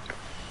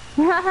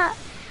 No,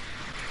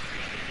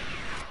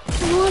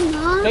 I'm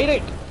not.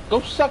 Sadie, go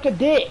suck a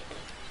dick.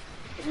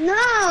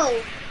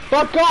 No!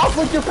 Fuck off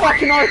with your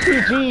fucking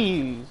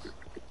RPGs.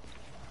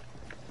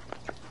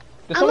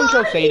 Did someone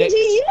kill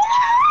Sadie?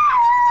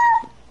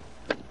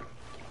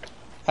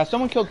 Has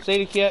someone killed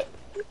Sadie yet?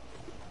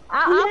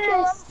 I'll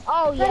kill him.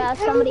 Oh yeah,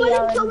 somebody Everybody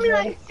already killed me did.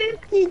 like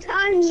 50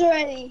 times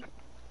already.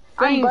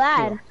 I'm Thank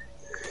glad. you.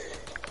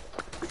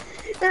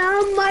 And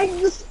I might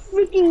just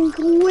freaking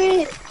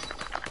quit.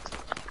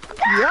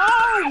 Yo,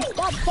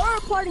 stop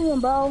third partying,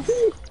 bro.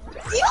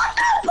 You're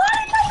not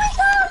putting me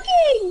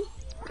talking!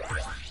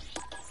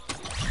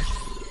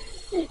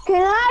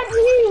 Can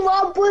I team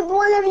up with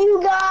one of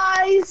you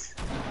guys?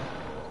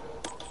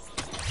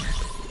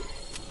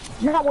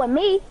 Not with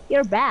me.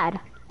 You're bad.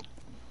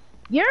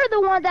 You're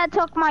the one that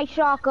took my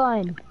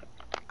shotgun.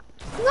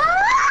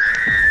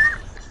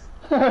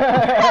 He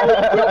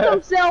killed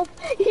himself.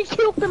 He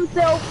killed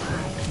himself.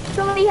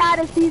 Somebody had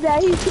to see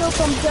that. He killed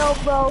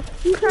himself, bro.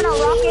 He turned a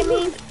rocket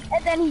me,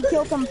 and then he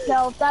killed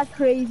himself. That's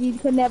crazy.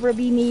 This could never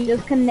be me.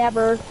 This can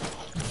never.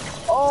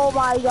 Oh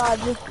my god,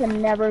 this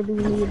can never be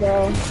me,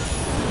 bro.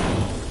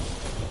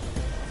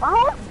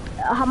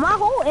 My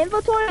whole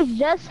inventory is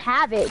just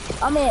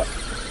habits. I mean,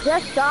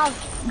 just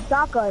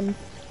shotguns.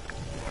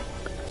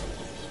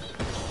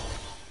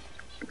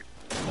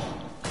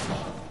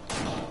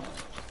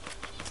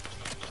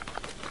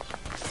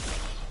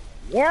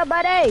 Yeah,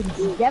 buddy.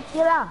 Get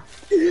it up.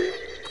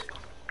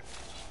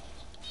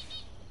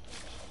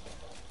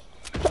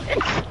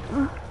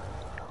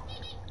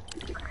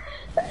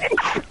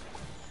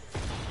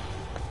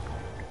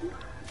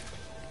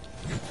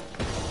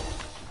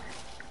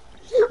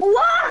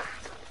 What?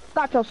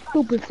 Got your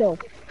stupid self.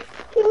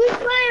 Can we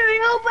play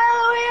real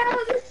battle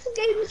royale? This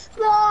game's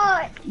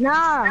not.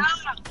 Nah.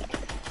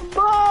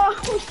 Bro.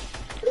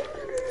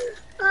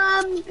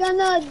 I'm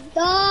gonna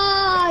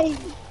die.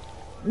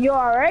 You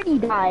already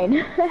died.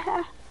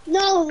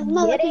 No,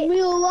 like Get in it?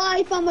 real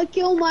life, I'm gonna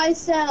kill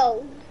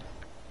myself.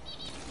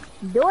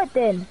 Do it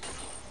then.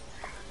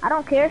 I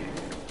don't care.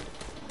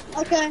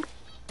 Okay.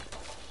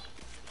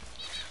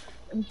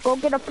 Go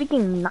get a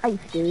freaking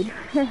knife, dude.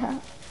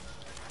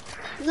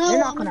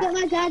 No, I'm gonna get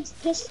my dad's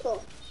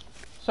pistol.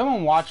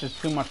 Someone watches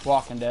too much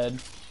Walking Dead.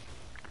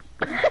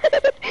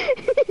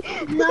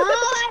 No,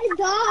 I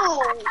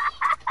don't.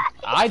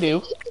 I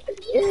do.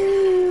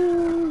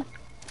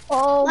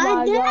 Oh My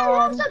my dad god.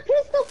 wants a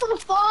pistol for the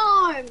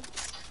farm.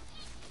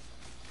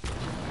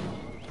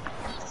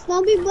 So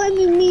don't be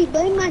blaming me,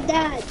 blame my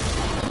dad.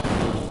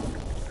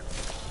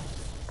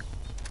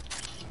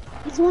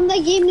 He's the one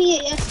that gave me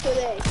it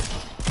yesterday.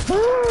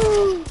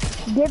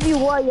 Give you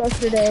what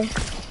yesterday?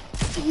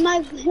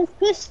 His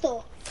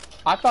pistol.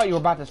 I thought you were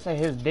about to say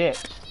his dick.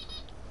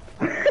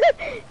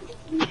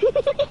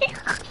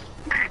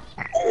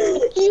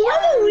 You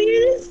are the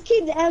weirdest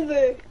kid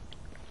ever.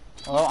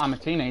 Well, I'm a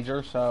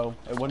teenager, so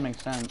it would make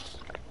sense.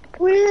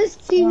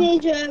 Weirdest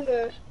teenager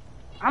ever.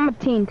 I'm a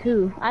teen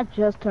too. I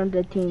just turned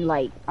 18,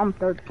 like, I'm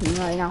 13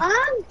 right now.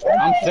 I'm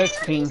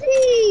 16.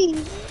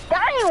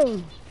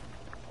 Damn!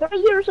 3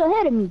 years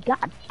ahead of me,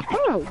 god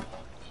damn!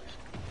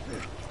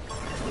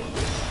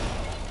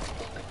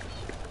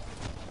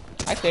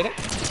 I said it.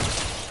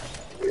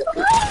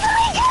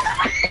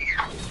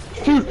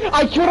 Dude,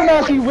 I killed him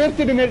as he ripped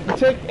it and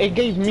it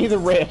gave me the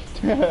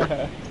rift.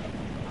 I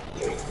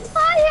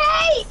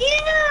hate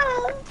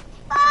you!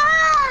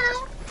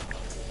 Ah!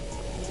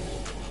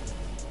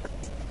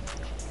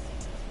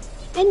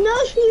 And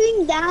no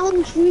shooting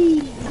down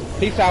trees.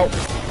 Peace out.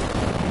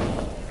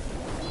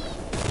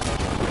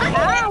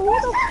 Ah, who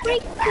the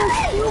freak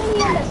just threw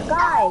me in the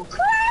sky?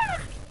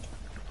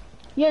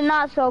 You're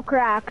not so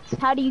cracked.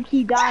 How do you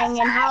keep dying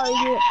and how are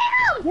you?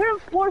 You're in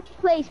 4th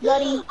place,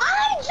 buddy.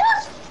 I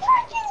just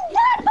freaking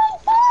died from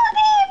fall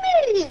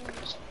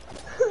damage!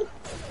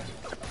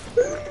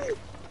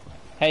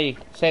 Hey,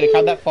 Sadek,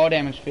 how'd that fall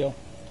damage feel?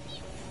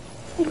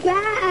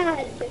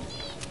 Bad.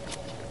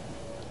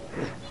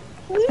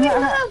 We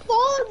didn't have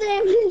fall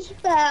damage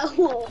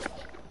fell.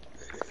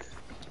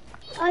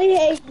 I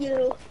hate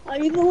you. Are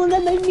you the one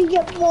that made me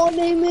get fall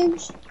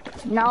damage?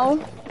 No,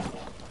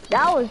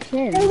 that was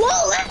him. It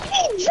won't let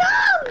me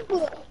jump! It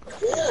won't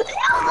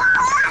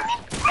let me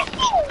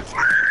freaking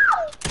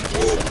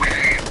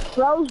jump!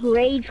 Bro's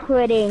rage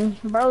quitting.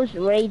 Bro's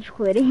rage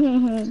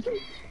quitting.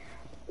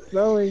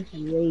 Bro is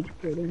rage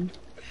quitting.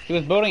 He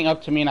was building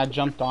up to me and I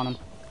jumped on him.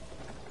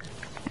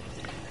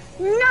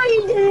 No,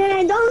 you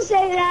didn't. Don't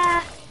say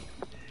that.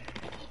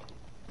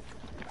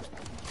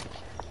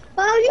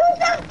 Oh, you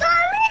jumped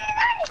on me and I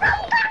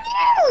jumped on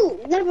you!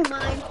 Never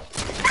mind.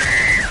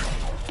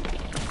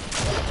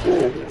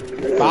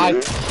 Bye.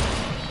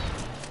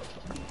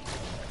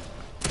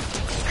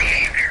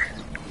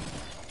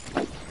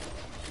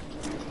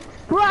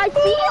 Bro, I see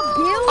a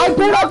build. I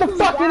pulled out the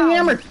fucking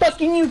hammer!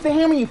 Fucking use the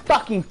hammer, you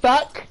fucking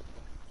fuck!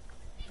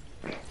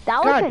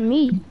 That wasn't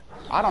me.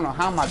 I don't know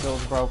how my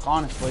build's broke,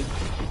 honestly.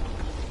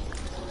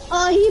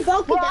 He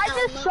broke it Bro,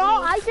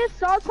 down. I just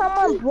saw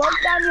someone broke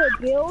down your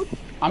build.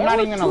 I'm not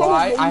even gonna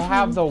lie, I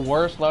have the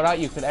worst loadout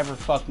you could ever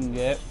fucking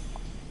get.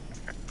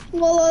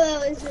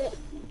 What is it?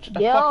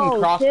 A Yo, fucking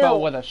crossbow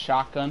chill. with a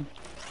shotgun.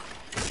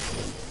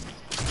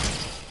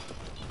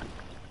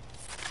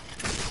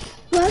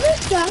 Whoever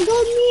struggled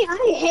me,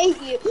 I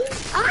hate you.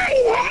 I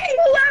hate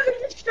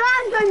whoever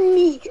struggled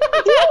me. You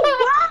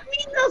brought me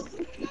the.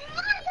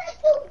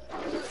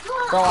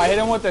 Bro, I hit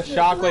him with a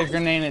shockwave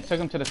grenade and it took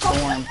him to the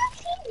storm.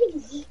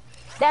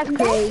 That's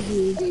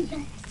crazy.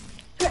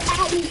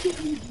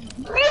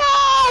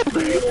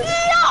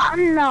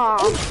 No.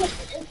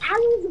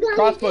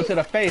 Crossbow to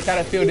the face, how'd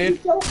it feel, dude?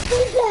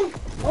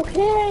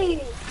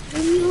 Okay.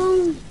 Leave me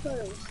alone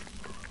first.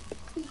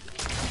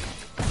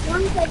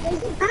 One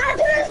second.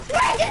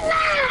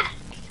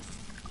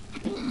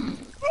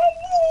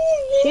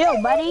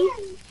 Chill, buddy.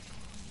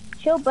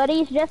 Chill,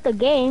 buddy. It's just a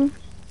game.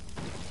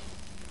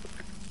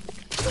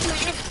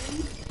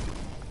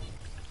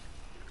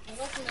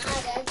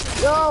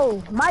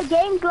 Yo, my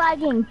game's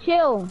lagging.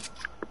 Chill.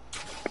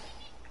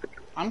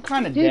 I'm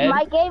kinda Dude, dead.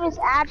 my game is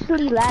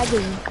actually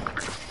lagging.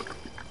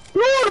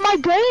 Dude, my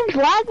game's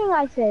lagging,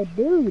 I said,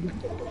 dude.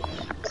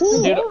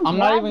 Cool. Dude, I'm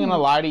not even gonna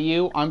lie to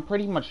you, I'm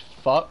pretty much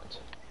fucked.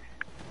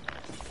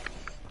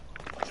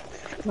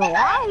 No,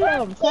 I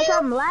am, because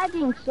I'm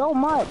lagging so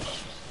much.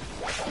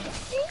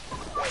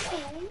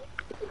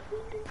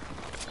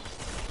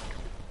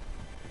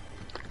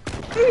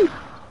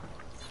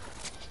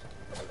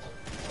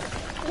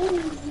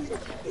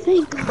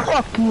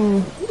 Fuck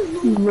you,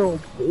 you little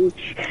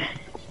bitch.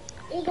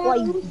 Why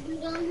your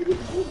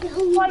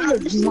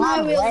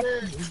mom left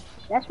me?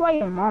 That's why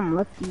your mom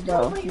left you,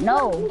 though.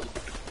 No.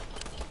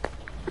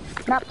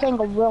 Not playing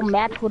a real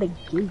match with a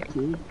gay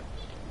kid.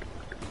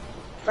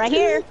 Right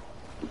here.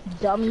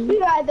 Dummy. Be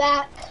right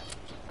back.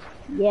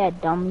 Yeah,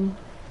 dummy.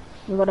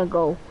 You're gonna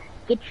go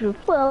get your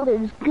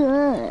father's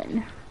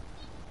gun.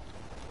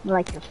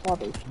 Like your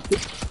father's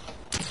gun.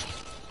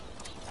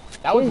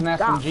 That was an Dude,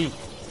 stop. SMG.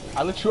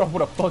 I lit you up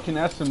with a fucking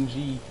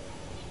SMG.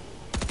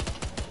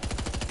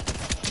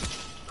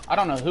 I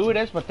don't know who it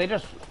is, but they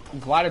just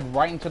glided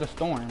right into the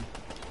storm.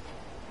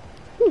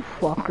 You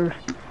fucker.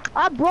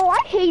 Bro, I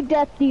hate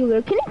Death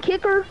Dealer. Can you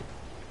kick her?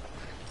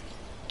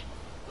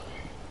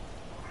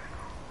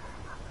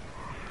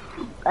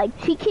 Like,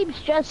 she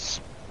keeps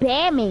just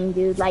spamming,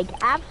 dude. Like,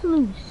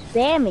 absolute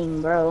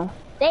spamming, bro.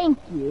 Thank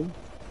you.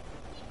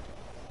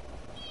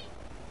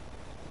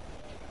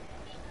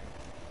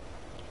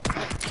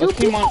 Let's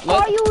team on.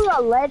 Are you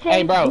a legend?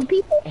 Hey, bro.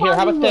 Here,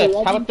 how about this?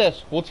 How about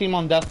this? We'll team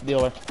on Death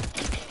Dealer.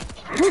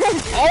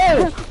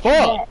 Oh,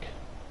 fuck!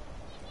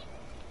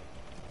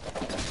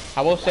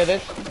 I will say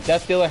this: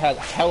 Death Dealer has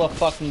hella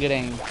fucking good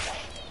aim.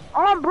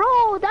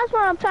 Bro, that's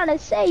what I'm trying to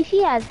say.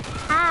 She has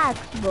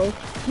hacks, bro.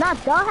 Not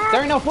the hacks.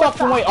 There ain't no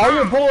fucking way. All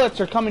your bullets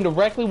are coming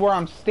directly where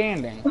I'm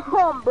standing.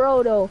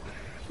 Bro, though.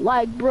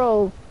 Like,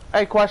 bro.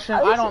 Hey, question.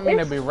 I don't mean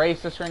to be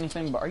racist or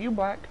anything, but are you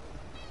black?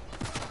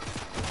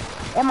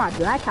 Am I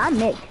black? I'm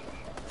mixed.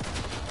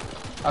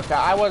 Okay,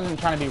 I wasn't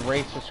trying to be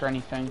racist or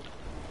anything.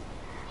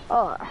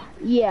 Oh,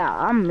 yeah,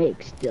 I'm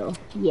mixed still.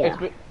 Yeah.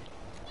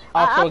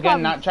 Also,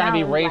 again, not trying to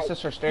be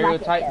racist or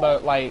stereotype,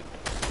 but like...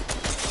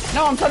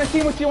 No, I'm trying to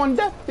team with you on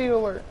Death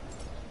Dealer.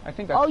 I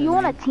think that's Oh, you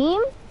want a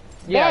team?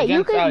 Yeah,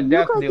 you against could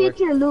Death Dealer. get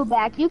your loot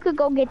back. You could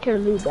go get your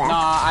loot back.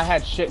 Nah, I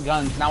had shit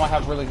guns. Now I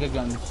have really good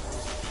guns.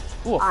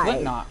 Ooh, a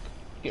flint knock.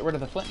 Get rid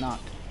of the flint knock.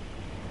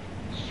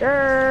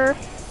 Sure.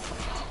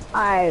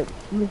 Alright,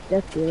 where's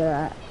Death Dealer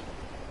at?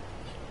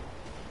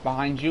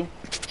 Behind you.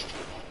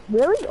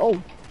 Really?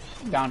 Oh.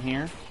 Down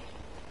here.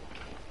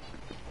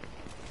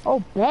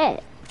 Oh,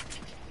 bet.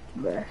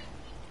 Bruh.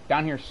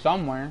 Down here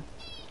somewhere.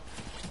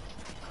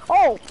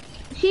 Oh,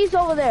 she's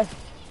over there.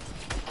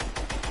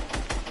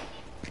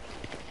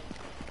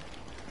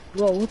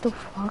 Bro, what the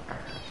fuck?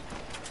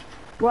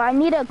 Bro, I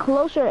need a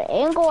closer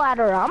angle at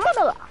her. I'm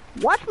gonna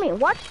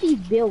watch these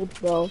builds,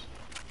 bro.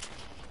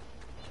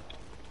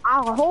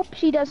 I hope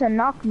she doesn't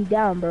knock me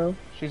down, bro.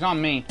 She's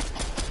on me.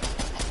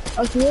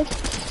 Oh, she is?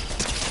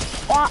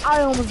 Oh,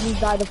 I almost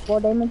just died of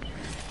 4 damage.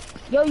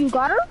 Yo, you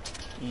got her?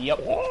 Yep.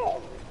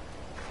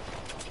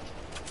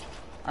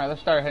 Alright,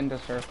 let's start heading to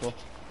circle.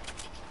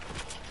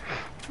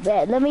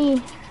 Bet, let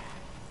me...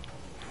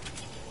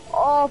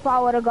 Oh, if I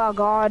would've got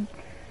God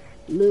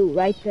loot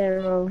right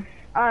there, bro.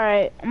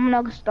 Alright, I'm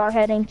gonna start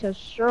heading to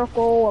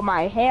circle with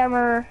my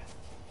hammer.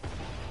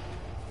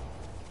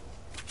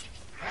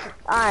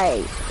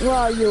 Alright, where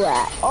are you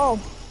at? Oh,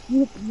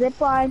 you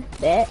zipline?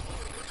 Bet.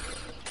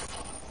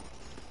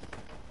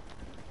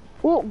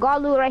 Ooh,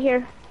 God loot right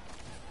here.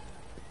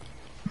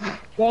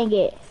 Dang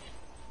it.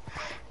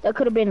 That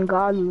could have been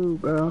God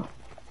loot, bro.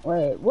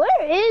 Wait,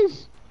 where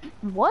is...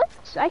 What?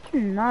 I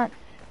cannot...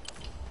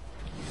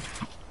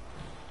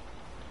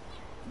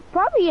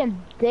 Probably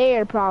in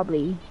there,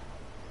 probably.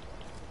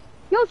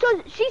 Yo,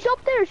 so she's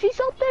up there, she's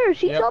up there,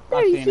 she's up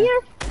there, you see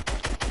her?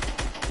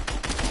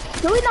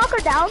 Can we knock her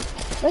down?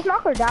 Let's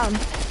knock her down.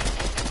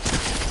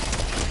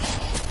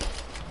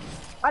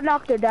 I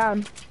knocked her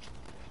down.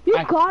 You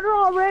got her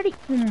already?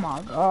 Oh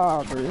my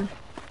god, bro.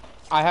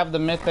 I have the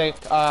mythic,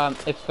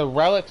 it's the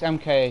Relics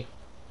MK.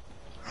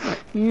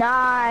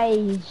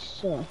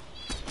 Nice.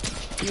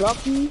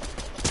 Lucky.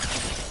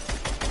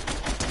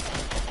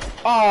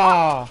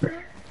 Ah,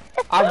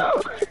 I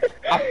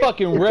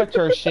fucking ripped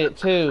her shit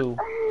too.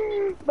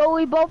 But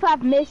we both have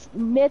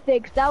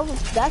mythics.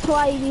 That's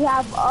why we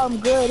have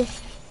good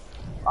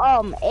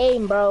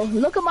aim, bro.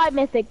 Look at my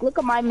mythic. Look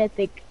at my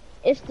mythic.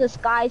 It's the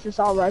Sky's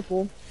assault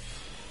rifle.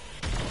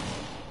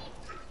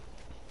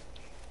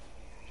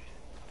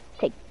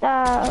 Take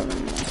that.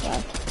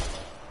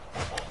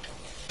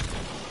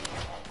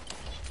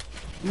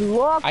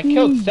 Lucky. I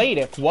killed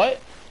Sadif. What?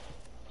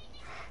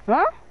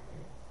 Huh?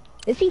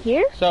 Is he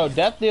here? So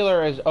Death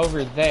Dealer is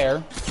over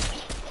there.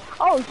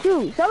 Oh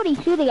shoot!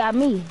 Somebody's shooting at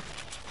me.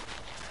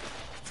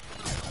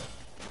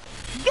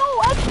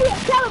 Yo,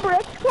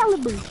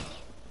 Excalibur!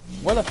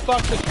 Where the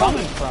fuck is it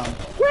coming from?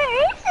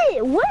 Where is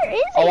it? Where is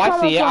it? Oh,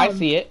 I see it. I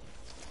see it.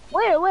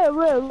 Where?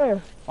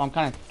 Well, I'm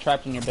kind of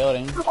trapped in your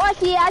building. Oh, I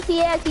see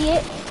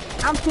it.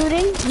 I'm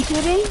shooting.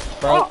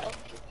 Bro. Oh,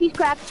 she's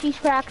cracked. She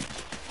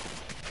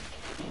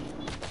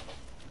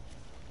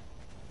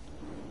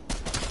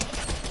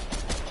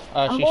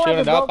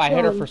shielded up. I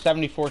hit her for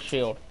 74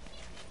 shield.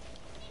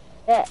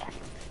 Yeah.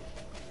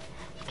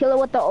 Kill her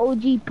with the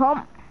OG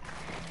pump.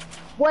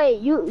 Wait,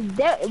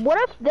 what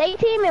if they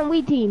team and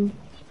we team?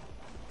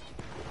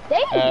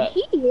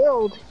 He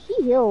healed.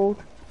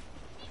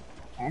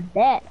 And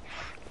that.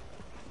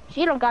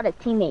 She don't got a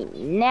teammate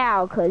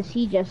now because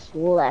he just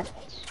left.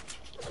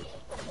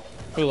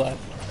 Who left?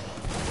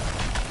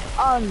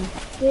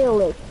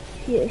 Felix.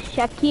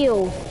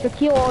 Shaquille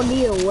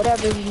O'Neal,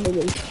 whatever his name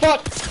is.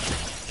 Fuck!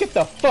 Get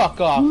the fuck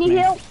off me. Need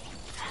help?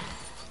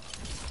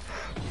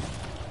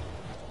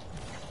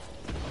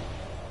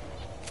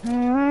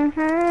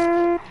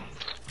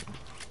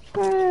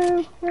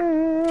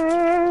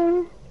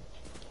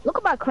 Look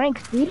at my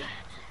cranks, dude.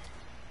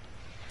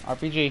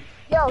 RPG.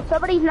 Yo,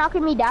 somebody's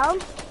knocking me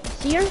down.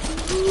 See her?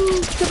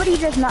 Somebody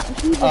just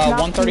knocked me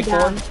 134.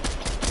 down.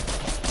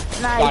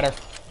 Nice. Got her.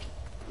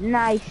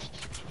 Nice.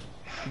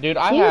 Dude,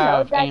 I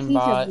have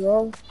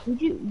aimbot.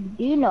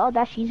 Do you know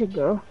that she's a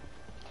girl?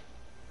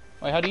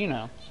 Wait, how do you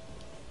know?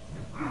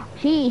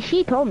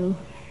 She told me.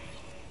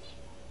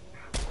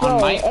 On Yo,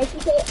 my... and she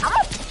said,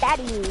 I'm a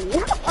fatty.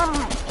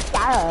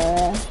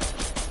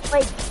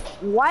 Wait,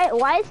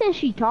 why isn't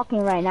she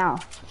talking right now?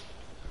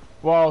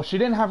 Well, she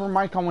didn't have her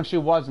mic on when she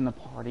was in the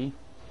party.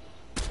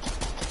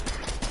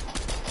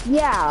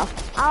 Yeah,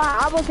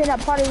 I was in a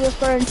party with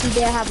her and she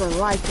didn't have her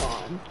mic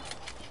on.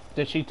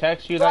 Did she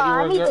text you that you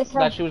were a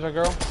girl, that she was a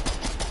girl?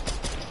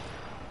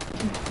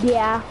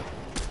 Yeah.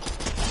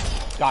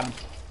 Got him.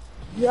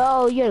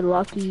 Yo, you're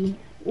lucky.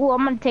 Ooh,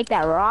 I'm gonna take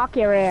that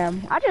rocket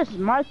ram. I just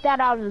marked that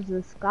out of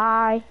the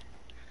sky.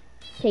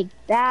 Take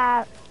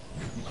that.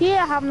 She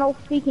didn't have no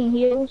freaking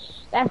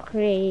heels. That's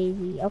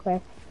crazy. Okay.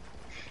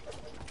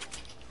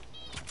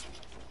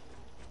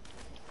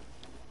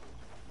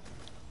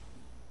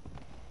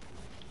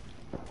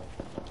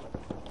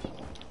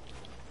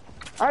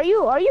 Are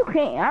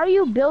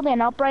you building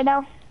up right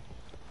now?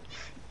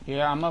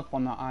 Yeah, I'm up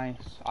on the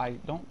ice. I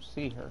don't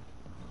see her.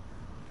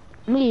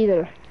 Me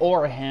either.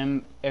 Or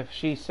him. If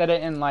she said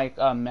it in like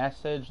a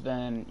message,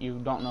 then you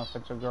don't know if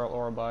it's a girl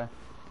or a boy.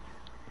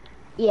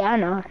 Yeah, I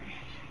know.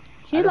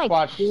 She's I just like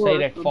watched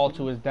Sadek fall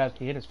to his death.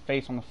 He hit his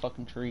face on the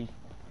fucking tree.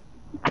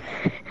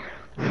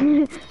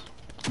 Oh,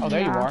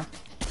 there you are.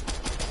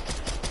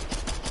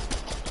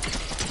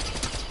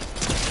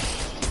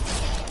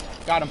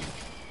 Got him.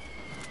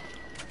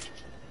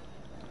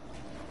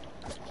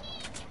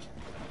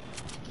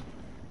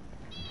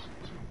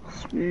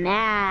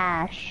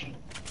 Smash.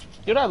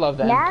 Dude, I love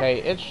the Smash?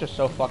 MK. It's just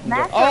so fucking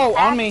Smash good. Oh,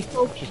 on me.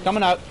 attack. She's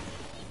coming up.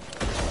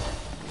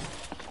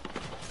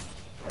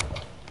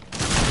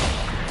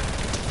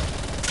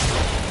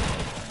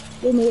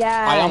 Give me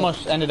that. I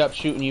almost ended up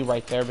shooting you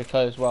right there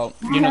because, well,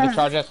 you know the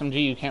charge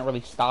SMG, you can't really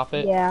stop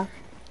it. Yeah.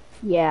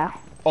 Yeah.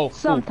 Oh,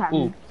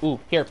 sometimes. ooh.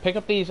 Here, pick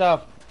up these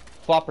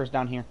floppers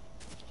down here.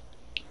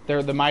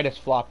 They're the Midas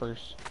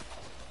floppers.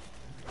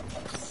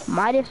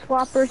 Midas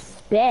floppers?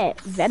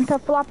 Bet. Venta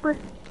flopper?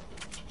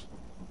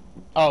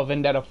 Oh,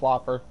 Vendetta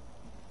flopper.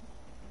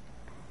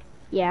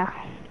 Yeah.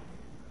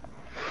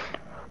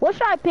 What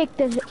should I pick?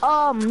 This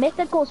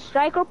mythical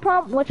striker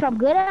pump, which I'm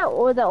good at,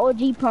 or the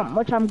OG pump,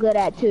 which I'm good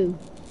at too?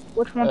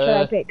 Which one should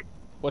I pick?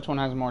 Which one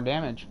has more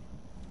damage?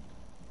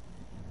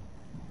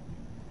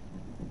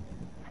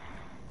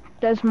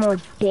 Does more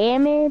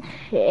damage?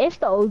 It's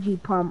the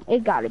OG pump.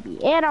 It gotta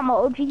be. And I'm an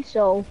OG,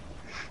 so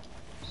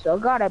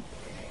gotta.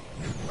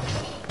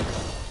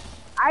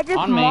 I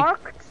just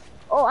marked.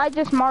 Oh, I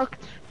just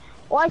marked.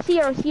 Oh, I see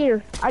her.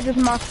 I just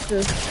marked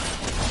her.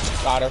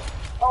 Got her.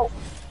 Oh,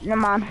 never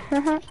mind.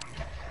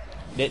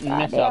 Didn't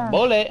miss a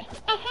bullet.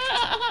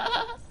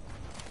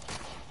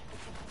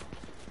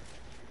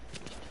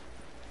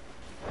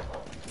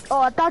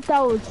 Oh, I thought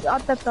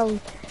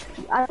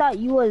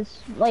you was,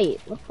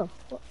 wait, what the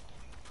fuck?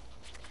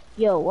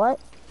 Yo, what?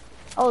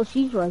 Oh,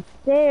 she's right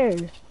there.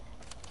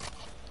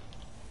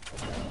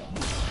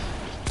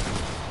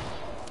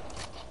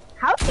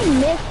 How'd she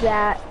miss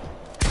that?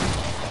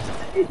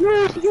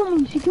 No,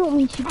 she killed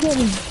me.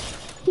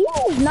 He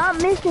was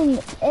not missing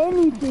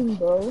anything,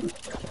 bro.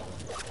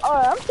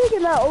 Alright, I'm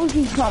taking that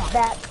OG pump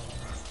back.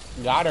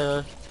 Got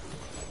her.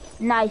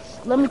 Nice.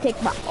 Let me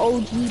take my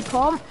OG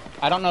pump.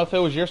 I don't know if it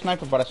was your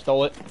sniper, but I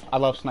stole it. I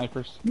love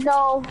snipers.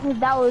 No,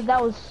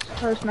 that was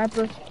her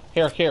sniper.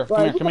 Here,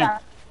 come here.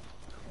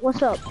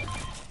 What's up?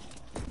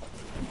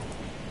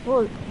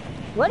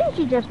 What did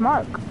you just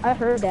mark? I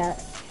heard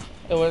that.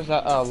 It was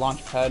a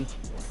launch pad.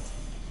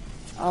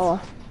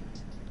 Oh.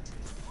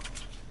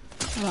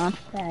 Launch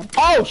pad.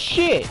 Oh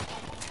shit!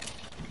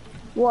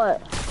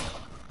 What?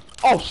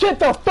 Oh, sit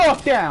the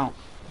fuck down!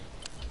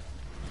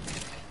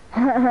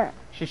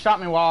 She shot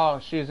me while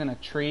she was in a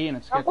tree and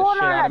it scared the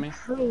shit out of me.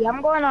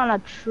 I'm going on a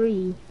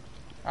tree.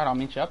 Alright, I'll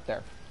meet you up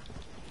there.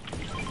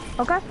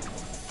 Okay.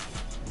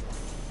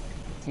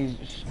 He's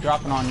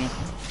dropping on you.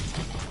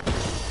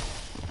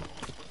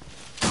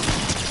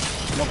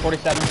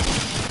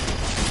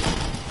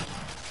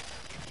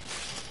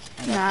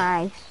 147.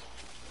 Nice.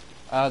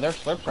 There's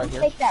slurps right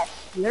here. Take that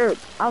slurp.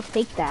 I'll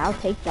take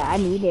that. I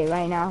need it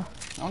right now.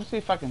 I want to see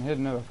if I can hit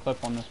another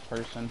clip on this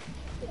person.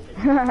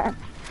 You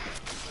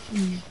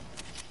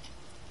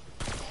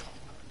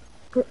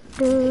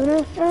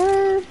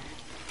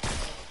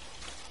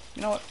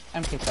know what?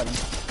 MK7.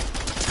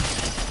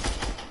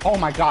 Oh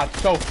my god,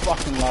 so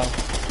fucking low.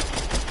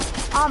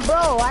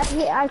 Bro,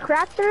 I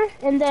cracked her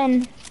and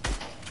then.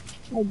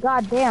 Oh,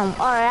 goddamn.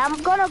 Alright,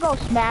 I'm gonna go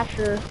smash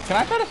her. Can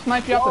I try to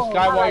snipe you out the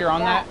sky while you're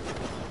on that?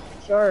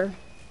 Sure.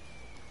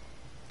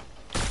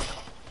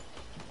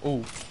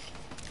 Ooh.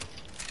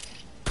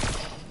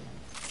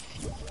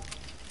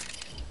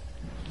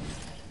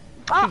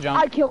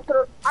 I killed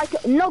her.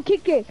 No,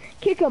 kick it.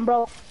 Kick him,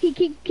 bro. He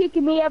keep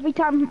kicking me every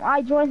time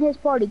I join his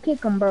party.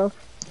 Kick him, bro.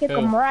 Kick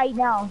him right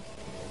now.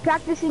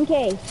 Practicing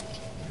K.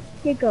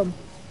 Kick him.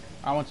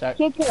 I want that.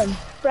 Kick him.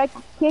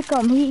 Kick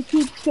him. He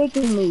keeps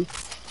kicking me.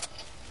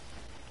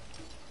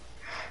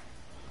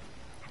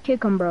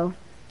 Kick him, bro.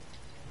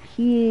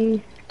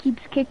 He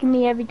keeps kicking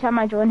me every time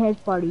I join his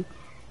party.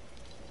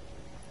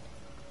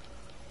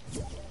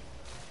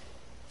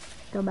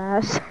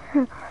 Dumbass.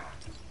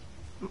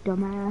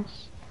 Dumbass.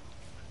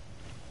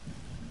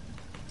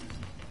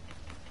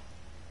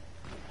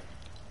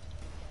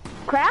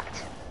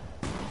 Cracked?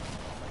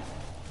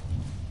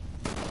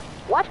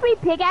 Watch me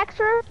pickaxe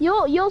her.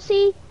 You'll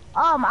see.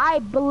 I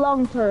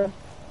belong to her.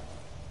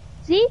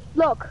 See?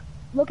 Look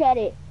at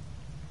it.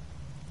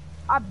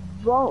 I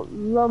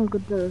belong to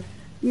her.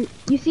 You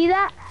see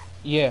that?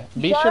 Yeah.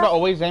 Be sure to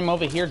always aim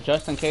over here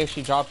just in case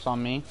she drops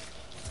on me.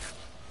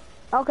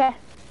 Okay.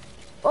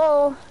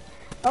 Oh.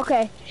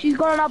 Okay. She's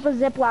going up a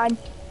zip line.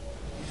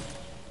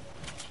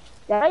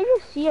 Did I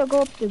just see her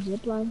go up the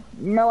zip line?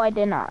 No, I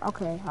did not.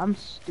 Okay, I'm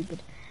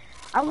stupid.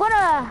 I'm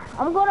gonna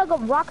go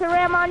rocket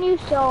ram on you,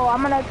 so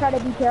I'm gonna try to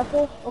be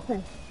careful.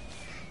 Okay.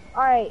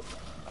 Alright.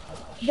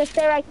 Just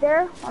stay right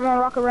there. I'm gonna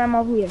rocket ram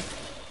over here.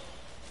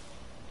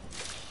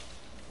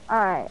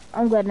 Alright,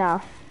 I'm good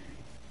now.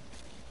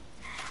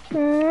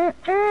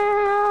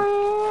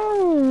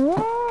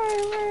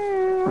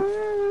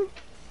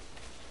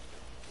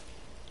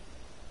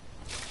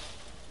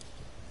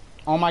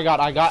 Oh my god,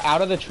 I got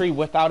out of the tree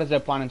without a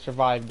zipline and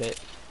survived it.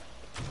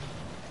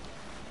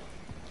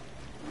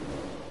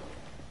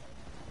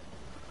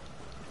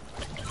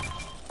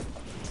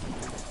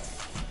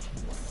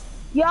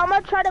 Yeah, I'm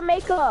gonna try to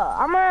make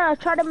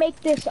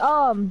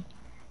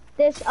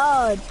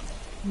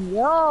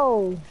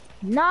yo,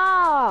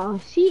 nah,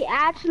 she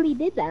actually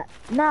did that.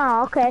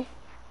 Nah, okay.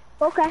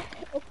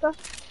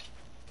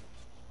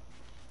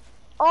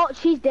 Oh,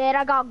 she's dead.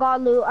 I got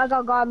god loot. I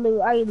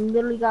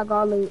literally got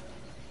god loot.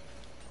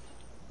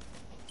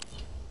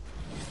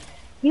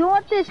 You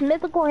want this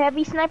mythical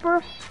heavy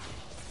sniper?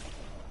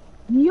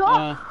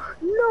 Yo,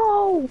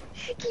 no,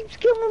 she keeps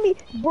killing me.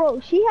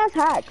 Bro, she has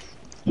hacks.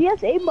 She has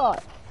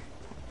aimbot.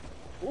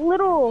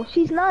 Literal,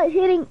 she's not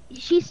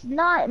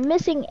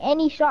missing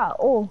any shot.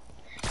 Oh,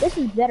 this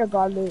is better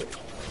god loot.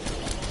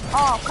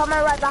 Oh, coming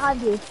right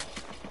behind you.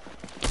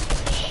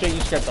 Shit, you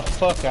scared the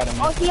fuck out of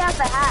me. Oh, she has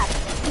the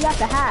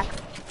hack.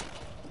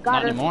 Got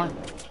Not her. anymore.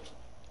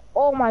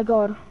 Oh my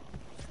god.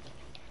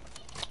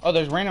 Oh,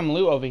 there's random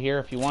loot over here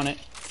if you want it.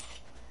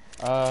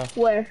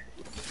 Where?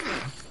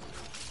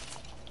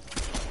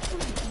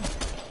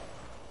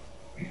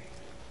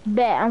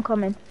 Bet, I'm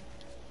coming.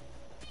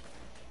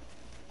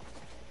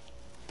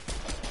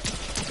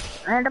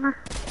 Random.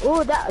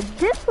 Oh,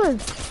 this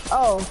was.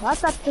 Oh, I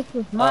thought this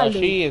was my loot.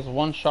 She is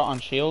one shot on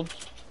shields.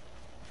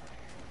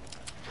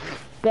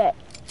 Bet.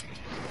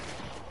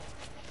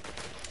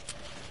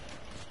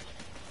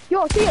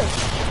 Yo, see her.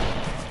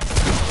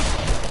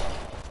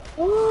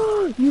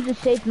 Oh, you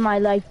just saved my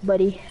life,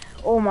 buddy.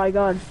 Oh my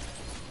god.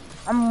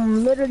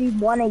 I'm literally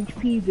 1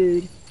 HP,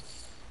 dude.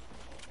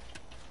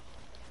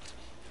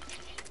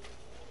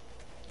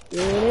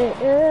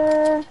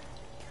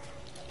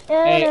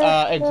 Hey,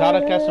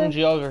 exotic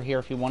SMG over here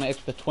if you want it.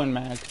 It's the twin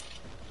mag.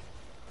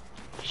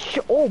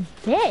 Oh,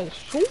 bet,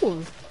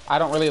 sure. I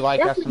don't really like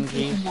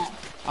Definitely SMGs.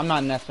 I'm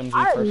not an SMG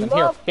I person.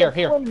 love Here.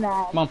 the twin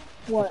mag. Come on,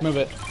 let's move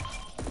it.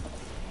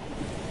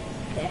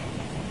 Okay.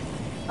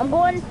 I'm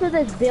going to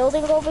this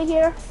building over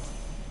here.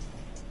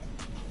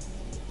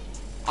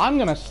 I'm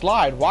gonna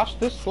slide. Watch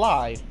this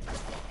slide.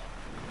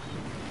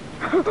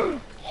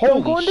 Don't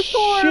Holy go in the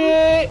storm.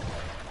 shit!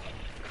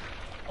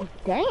 Oh,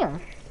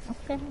 damn.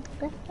 Okay,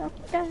 buddy.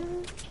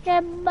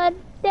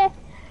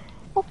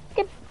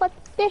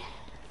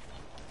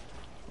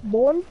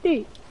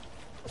 Bonte.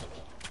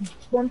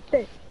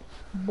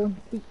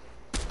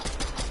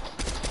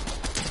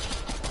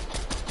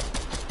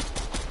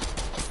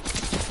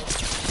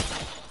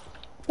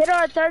 Hit her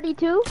at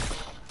 32.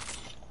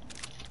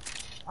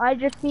 I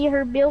just see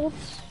her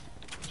builds.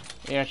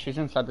 Yeah, she's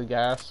inside the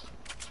gas.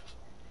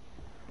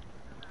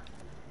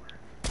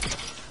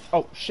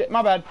 Oh shit,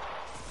 my bad.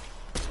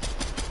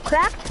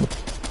 Cracked.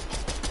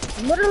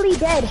 Literally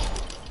dead.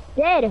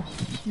 Dead.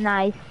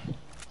 Nice.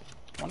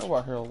 Wonder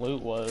what her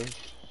loot was.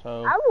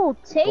 So I will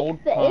take gold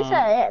the. pump, It's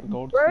a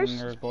gold burst.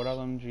 stinger, gold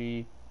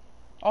LMG.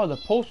 Oh, the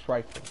pulse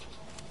rifle.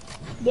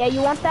 Yeah,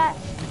 you want that?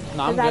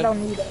 No, I'm Cause I good.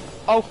 don't need it.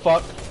 Oh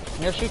fuck!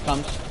 Here she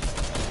comes.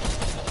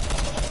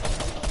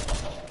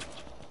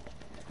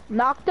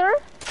 Knocked her.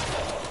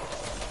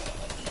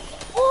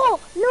 Oh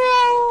no!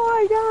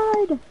 I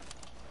died.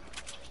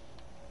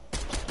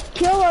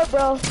 Kill her,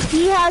 bro.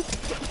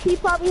 He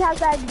probably has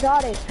that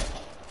exotic.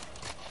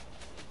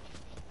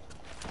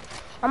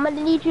 I'm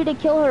gonna need you to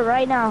kill her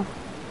right now.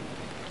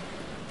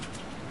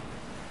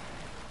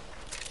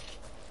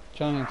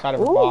 Chilling inside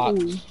of a Ooh. box.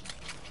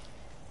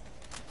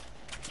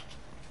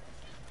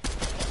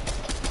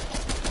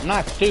 I'm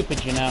not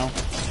stupid, you know.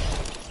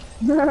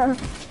 Not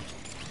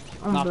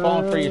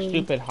falling for your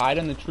stupid hide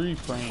in the tree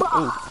frame.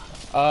 Ooh.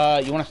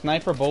 You want a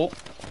sniper bolt?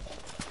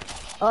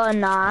 Oh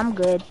nah, I'm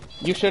good.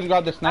 You should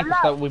grab the sniper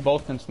so that we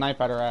both can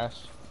snipe at her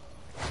ass.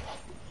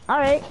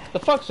 Alright. The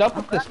fuck's up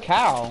with this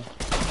cow?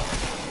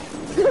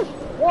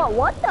 Whoa,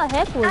 what the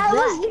heck was That that?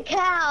 was the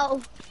cow.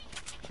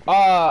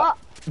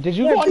 Did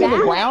you go Your under the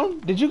dad?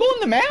 ground? Did you go on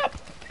the map?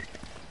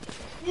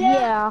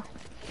 Yeah.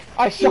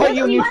 I saw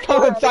you and you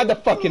fell inside the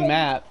fucking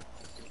map.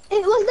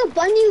 It was the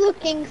bunny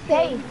looking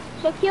Hey, thing.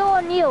 Shaquille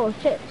O'Neal,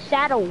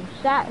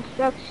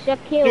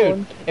 Shaquille.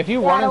 Dude, if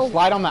you run Shadow. and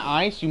slide on the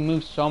ice, you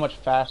move so much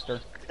faster.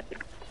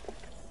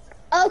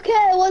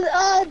 Okay,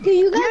 well, do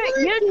you guys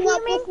want You're to team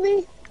up teaming? with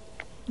me?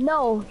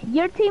 No,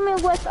 you're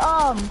teaming with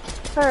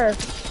her.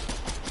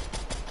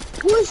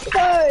 Who's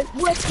third?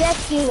 With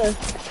Death Dealer.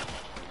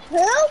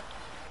 Who?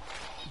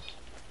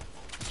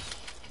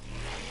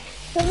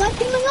 So am I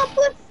teaming up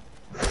with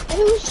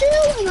who's you?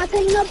 Am I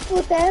teaming up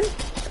with them?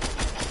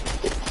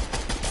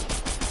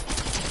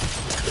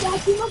 Yeah, I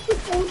team up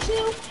with those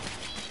two.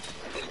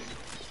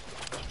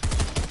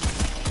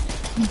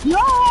 Yo,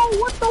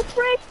 what the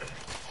frick?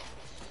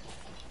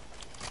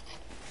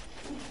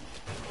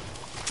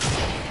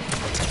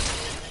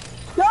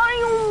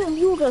 Damn,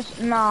 you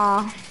just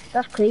nah.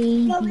 That's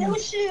crazy. No,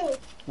 who's you?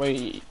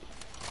 Wait.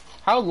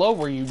 How low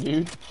were you,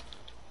 dude?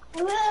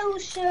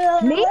 Who's you?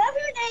 Me? Whatever your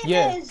name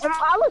Yeah. is.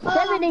 I was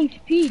 7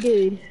 HP,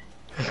 dude.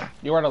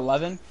 You were at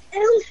 11?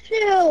 Who's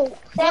you?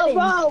 Seven.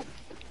 Bro.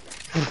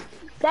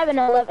 7,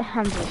 11.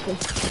 I'm just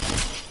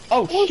kidding.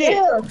 Oh, Who's shit.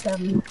 you?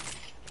 7.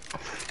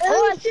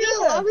 Who's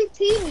you? Are we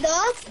teamed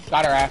up?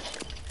 Got her ass.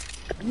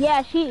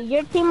 Yeah,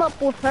 you're team up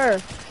with her.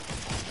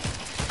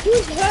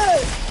 Who's her?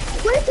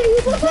 Wait, so you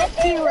put my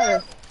Death team Dealer.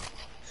 up?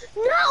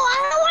 No,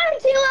 I don't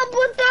want to team up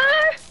with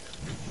her.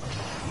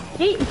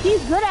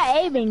 She's good at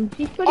aiming.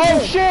 She's pretty Oh,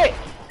 good. shit.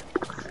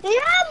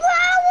 Yeah, but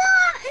I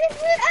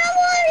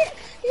want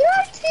your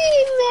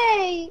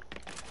teammate.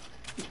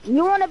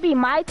 You wanna be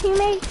my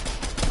teammate?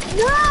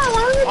 No, I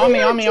want to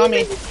be On your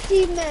me.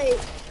 teammate.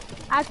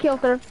 I killed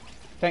her.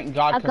 Thank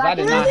God, I because got I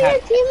did you. not Can I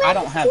have, be your I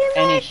don't have teammate?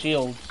 any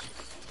shields.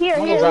 Here,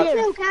 I'm here, gonna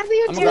here. Can I be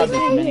your I'm gonna grab these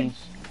teammate? minis.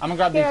 I'm gonna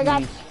grab Here, these I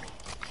got- minis.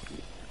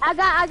 I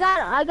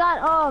got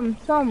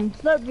some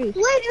slurp juice.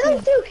 Wait,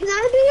 those two, can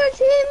I be your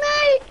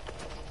teammate?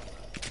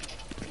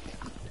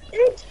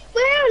 It's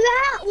fair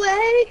that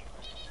way.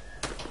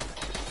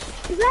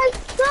 That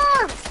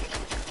sucks.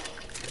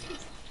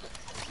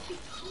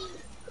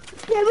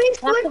 Can we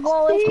Have to switch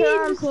go with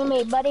your teams?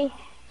 teammate, buddy.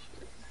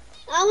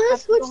 I want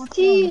to switch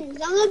teams.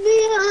 I'm gonna be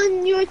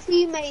on your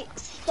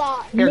teammate's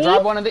side. Here, Me?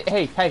 grab one of the.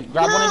 Hey,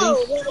 grab one of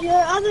these. No,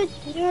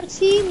 your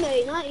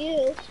teammate, not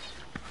you.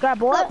 Grab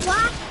The what?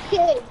 black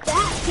kid,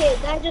 that kid,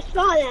 I just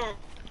saw that.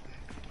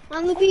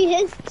 I'm gonna be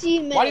his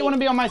teammate. Why do you want to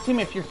be on my team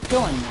if you're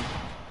killing me?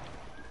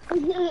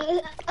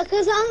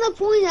 Because I'm gonna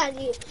point at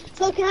you.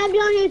 So can I be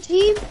on your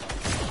team?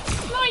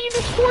 No, you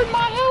destroyed my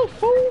health,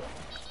 fool.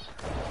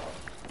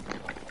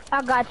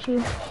 I got you.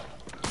 No!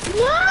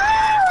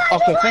 I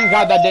Okay, don't thank wanna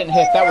God that be didn't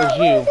hit. That was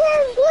you.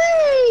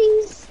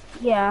 Please.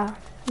 Yeah,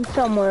 he's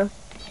somewhere.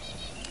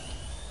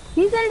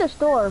 He's in the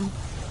storm.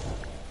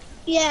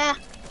 Yeah,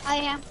 I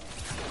am.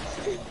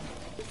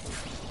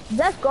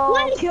 Let's go.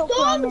 When Kill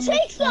storm him.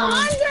 takes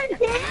 100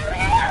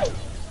 damage!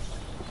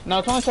 No,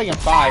 it's only taking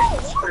 5.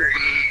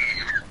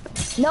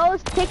 No,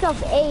 it's take up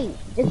 8.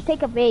 It's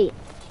take up 8.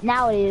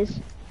 Now it is.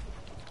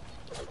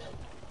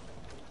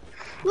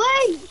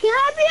 Wait, can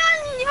I be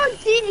on your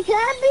team? Can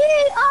I be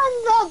on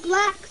the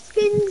black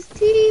skins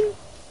team?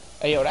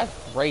 Hey, yo, that's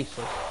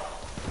racist.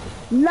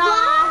 Nah,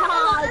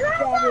 Wow, that's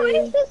not Daddy.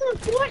 racist in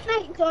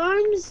Fortnite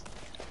terms.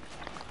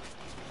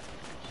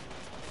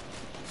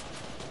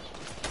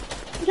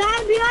 Can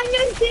I be on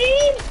your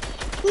team?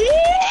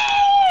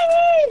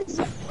 Please!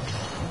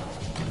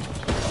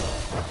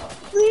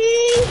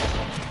 Please!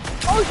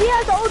 Oh, she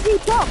has the OG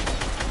pump.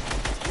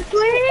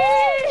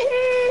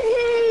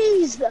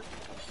 Please!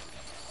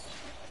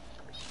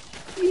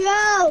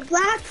 Yo,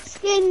 black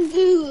skin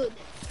dude.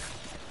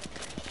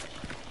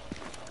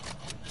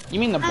 You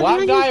mean the I'm black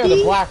on guy your or the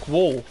team. black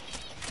wolf?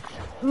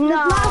 No.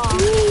 Black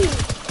dude.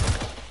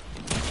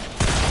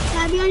 Can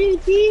I be on your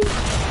team?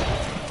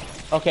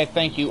 Okay,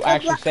 thank you.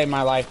 Actually saved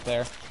my life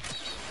there.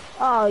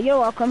 Oh, you're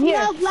welcome. Here.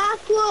 Yo,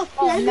 Black Wolf,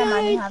 Oh, can I be never on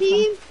mind, you your have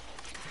team?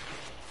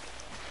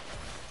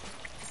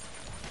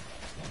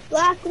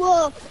 Black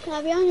Wolf, can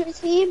I be on your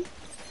team?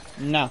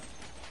 No.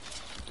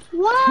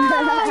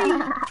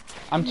 Why?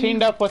 I'm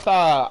teamed up with King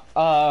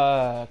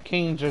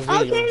Okay, Jazeer.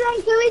 then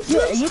can we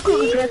switch You could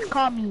teams? just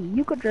call me.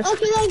 You could just.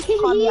 Okay, then can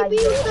call me he be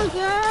Isaiah. with the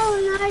girl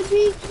and I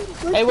be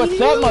with Hey, what's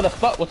you? up,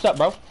 motherfucker? What's up,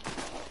 bro?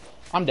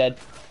 I'm dead.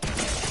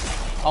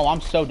 Oh,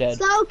 I'm so dead.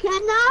 So can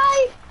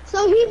I?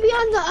 So he be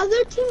on the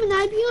other team and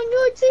I be on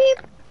your team?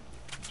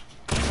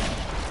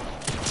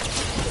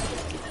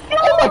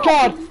 Oh my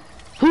God!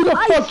 Who the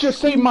fuck just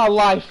saved my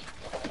life?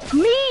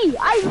 Me!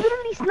 I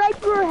literally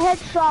sniped her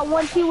headshot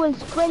when she was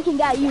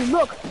sprinting at you.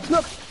 Look,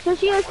 look. So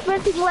she was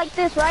sprinting like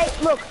this, right?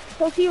 Look.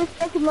 So she was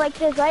sprinting like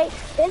this, right?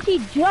 Then she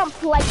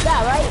jumped like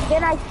that, right?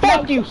 Then I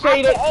sniped you, at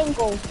Sadie. the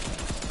angle.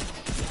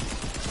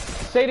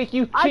 Say that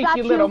you I got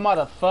cheeky little you.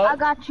 motherfucker. I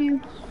got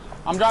you.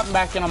 I'm dropping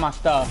back in on my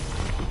stuff.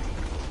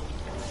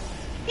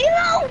 You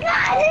don't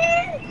got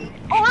it!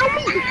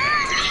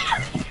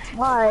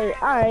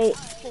 Alright, alright.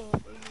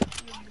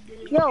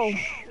 Yo.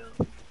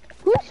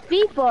 Who's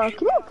FIFA?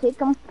 Can you kick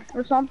him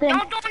or something? No,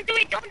 don't do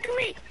it, don't do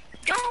it.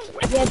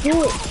 Don't. Yeah,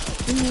 do it.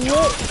 Do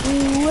it.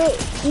 Do it.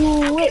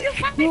 Do I'll it.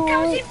 give you Do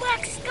it.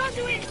 $5,000. Don't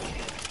do it.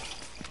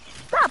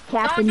 Stop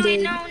capping, Don't do it.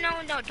 dude.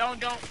 No,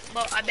 don't.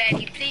 But I beg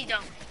you, please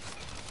don't.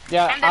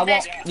 Yeah, I'm the I won't.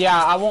 best.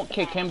 Yeah, I won't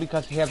kick him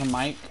because he has a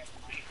mic.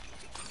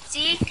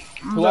 See?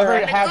 Whoever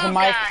Bruh. has a Good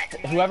mic, guy.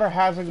 whoever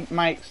has a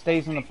mic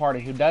stays in the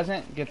party. Who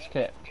doesn't gets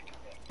kicked.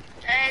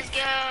 Let's go.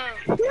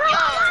 No, Yo.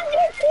 I'm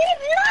your team,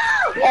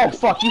 no! Oh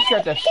fuck! You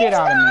scared the shit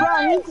out of me.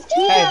 Bro, he's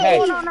Hey, not hey.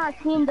 going on our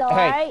team though, Hey,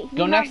 alright? He's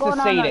go not next to going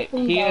on our Sadik.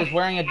 team, He though. is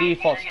wearing a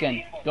default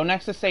skin. Go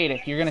next to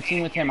Sadik. You're gonna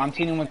team with him. I'm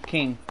teaming with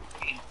King.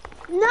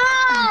 No,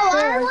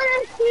 I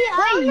want to see.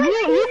 Wait, you can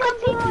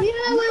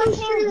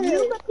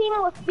could team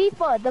with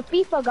FIFA, the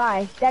FIFA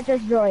guy that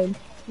just joined.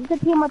 You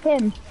could team with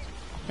him.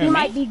 Who, He me?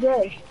 might be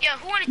good. Yo,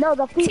 who wanna No,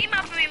 the team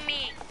up with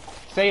me?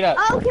 Say it up.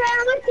 Okay,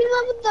 I'm gonna team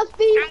up with the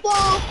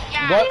people.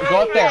 Yeah. Go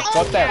up there. Go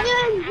up there.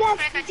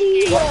 Let's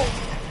see.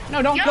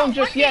 No, don't Yo, go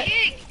just yet.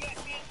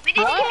 We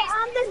didn't Okay, even I'm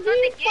start the the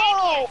game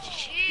default. yet.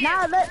 Chill.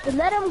 Now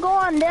let him go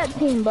on that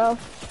team, bro.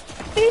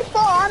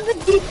 Default, I'm the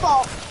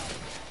default.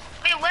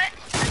 Wait, what?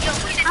 Yo,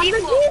 who's the I'm the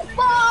default?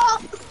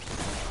 default.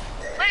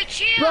 Wait,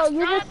 chill. Bro,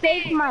 you stop just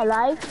saved it. my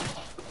life.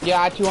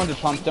 Yeah, I 200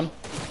 pumped him.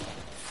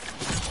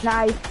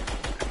 Nice.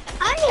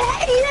 I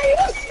hate it.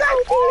 You suck.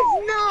 He's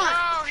not.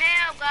 Oh,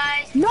 hell,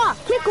 guys. No,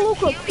 kick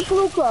Luca. Kick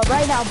Luca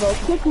right now, bro.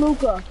 Kick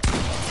Luca.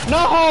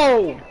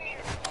 No!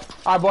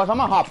 Alright, boys, I'm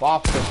gonna hop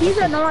off this. He's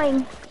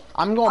annoying.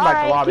 I'm going back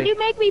to Alright, lobby. can you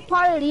make me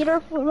party leader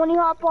when you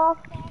hop off?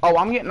 Oh,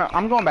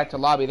 I'm going back to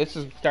lobby. This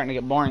is starting to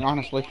get boring,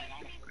 honestly.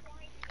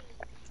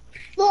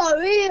 For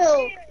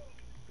real.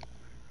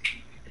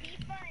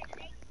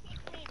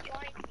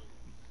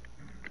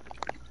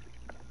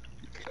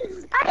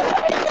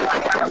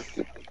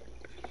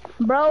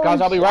 Bro, Guys,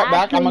 I'll be right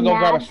back. I'm gonna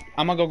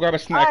go grab a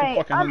snack. I'm Alright,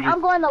 fucking I'm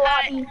hungry. going to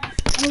lobby.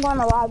 I'm going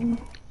to lobby.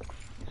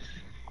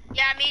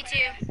 Yeah, me too.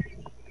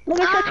 Look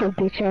at your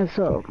bitch ass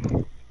up.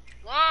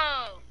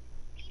 Whoa.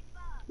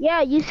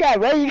 Yeah, you said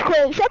rage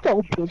quit. Shut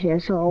your bitch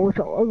ass up with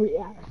your ugly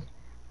ass.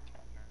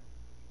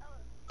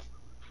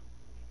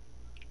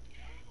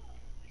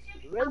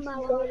 I'm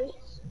not ready.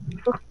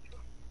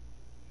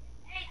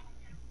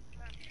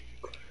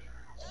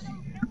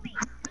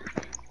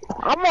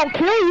 I'm gonna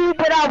kill you,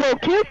 but I will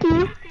kick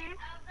you.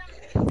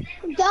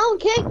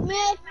 Don't kick me.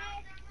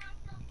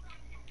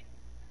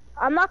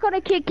 I'm not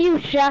gonna kick you,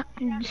 Sadiq.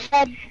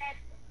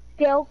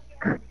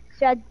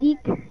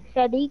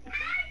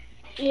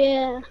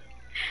 Yeah.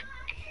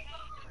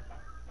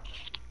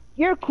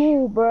 You're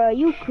cool, bro.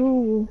 You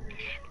cool.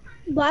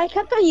 But I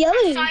kept on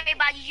yelling. Sorry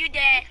about you,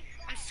 Dad.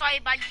 I'm sorry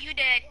about you,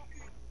 Dad.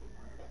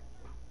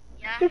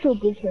 Yeah. Shut your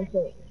bitch ass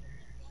up.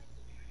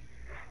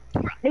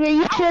 Nigga,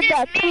 you said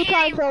that 2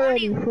 times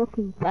already,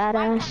 fucking fat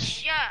ass.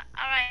 Shot.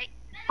 Alright.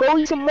 Go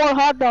eat some more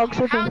hot dogs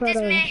with How some this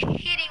fat man ass.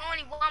 hitting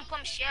only 1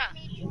 pump shot?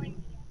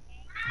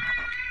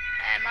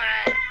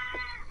 Alright.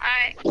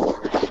 Alright.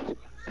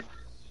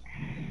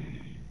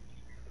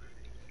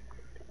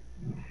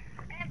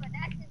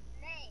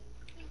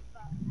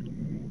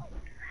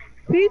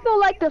 FIFA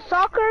like the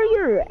soccer?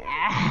 Your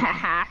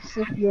ass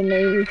if your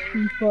name is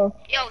FIFA.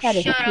 Yo, That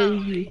is shut up.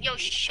 crazy. Yo,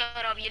 shut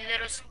up, you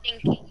little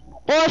stinky.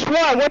 Boss,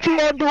 what you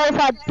gonna do if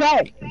I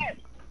dead?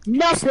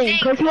 Nothing,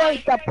 cause you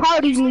ain't the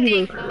party You stink,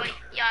 leader. boy.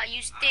 Yeah,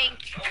 you stink.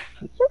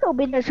 Shut your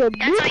business up.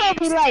 That's You why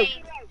can't you be like,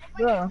 stink.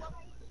 bro.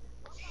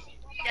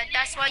 Yeah,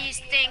 that's why you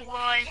stink,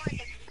 boy.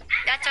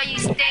 That's why you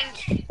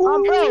stink. Bro,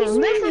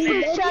 listen to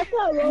the chat.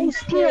 You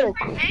still.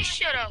 Hey,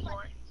 shut up,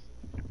 boy.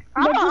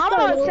 I'm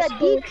on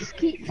Sadiq's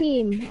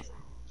team.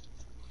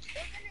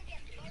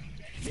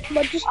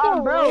 But just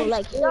Bro,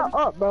 like, shut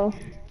up, bro.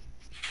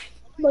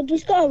 But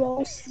just got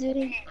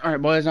roasted.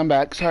 Alright, boys, I'm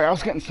back. Sorry, I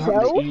was getting something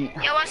So? to eat.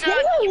 Yo, what's They up?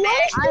 were You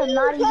back? I am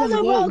not roasting each even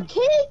other, bro. game.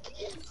 Kick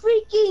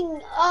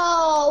freaking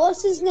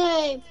what's his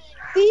name?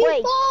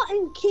 Wait. FIFA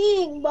and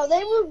King, bro.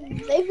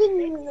 They've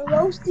been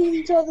roasting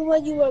each other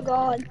when you were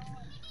gone.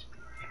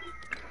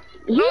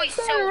 He Bro, he's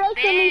started so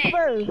roasting me bad.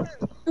 first.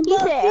 But He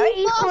said, are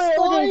you FIFA quit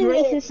with started it.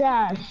 his racist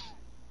ass?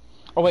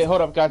 Oh wait,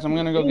 hold up, guys. I'm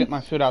gonna go get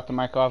my food out the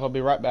microwave. I'll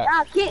be right back.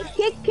 Ah,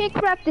 kick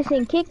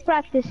practicing, kick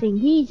practicing.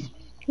 He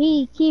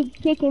keep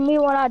kicking me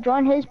when I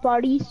join his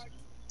parties.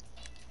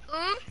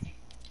 Who?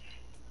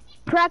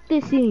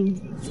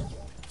 Practicing.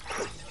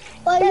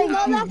 Oh, you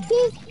know that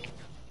kid?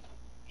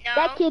 No.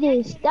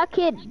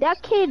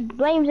 That kid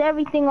blames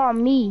everything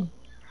on me.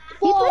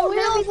 He For blames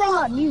real, everything bro.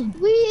 on you.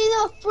 We in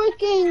a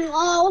freaking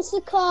what's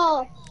it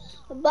called?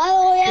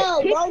 Battle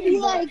Royale, bro. Be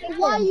like,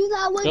 why you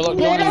not with Good luck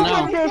me? joining I'm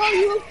now. like, bro,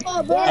 you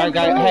a bro. Alright,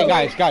 guys. Hey,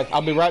 guys.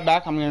 I'll be right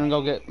back. I'm gonna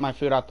go get my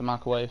food out the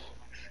microwave.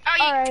 Oh,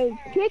 you, Alright,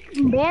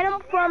 ban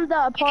him from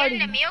the you party.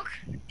 getting the milk?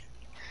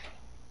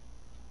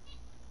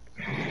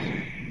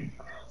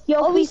 Yo,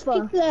 Always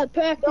FIFA, keep that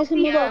practice in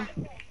Yeah.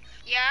 the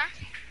Yeah?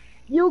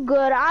 you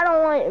good. I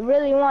don't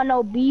really want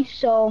no beef,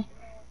 so.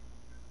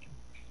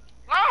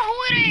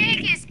 Oh, who the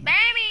heck is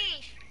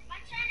spamming?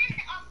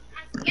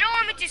 You don't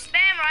want me to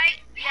spam, right?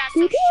 Yeah,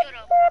 so shut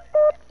up.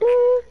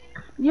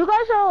 You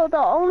guys are the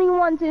only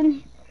ones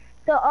in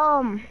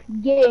the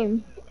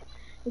game,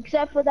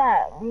 except for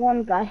that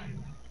one guy.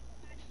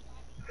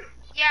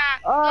 Yeah,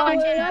 go back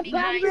to yeah, lobby,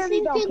 but guys.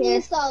 really don't care.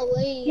 needs to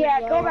leave, Yeah,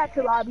 bro. go back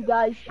to lobby,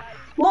 guys. Bro,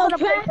 We're gonna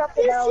play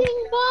something else.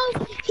 practicing, bro.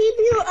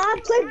 I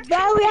played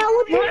Battle Royale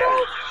with him, bro.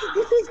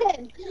 This is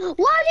him.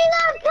 Why did you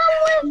not come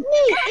with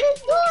me?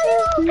 It's going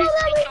on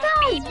every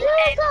time.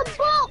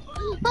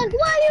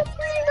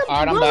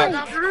 Alright, I'm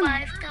Boy,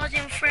 back.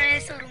 5,000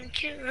 friends, I don't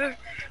care.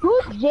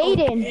 Who's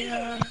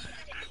Jaden?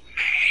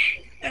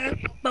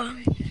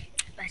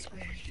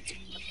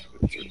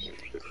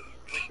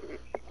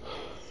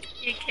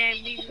 You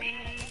can't be me.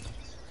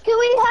 Can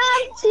we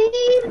have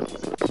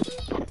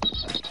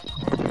teams?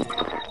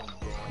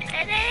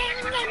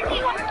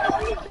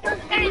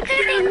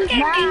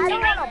 Nah, I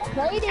don't wanna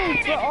play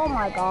this, bro. Oh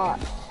my god.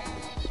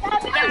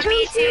 Yeah,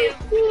 me too.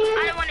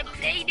 I don't want to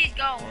play this game.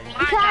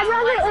 My Can I God.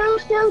 run the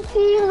Uso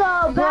team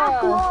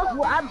back Bro,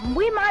 wall?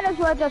 we might as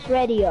well just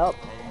ready up.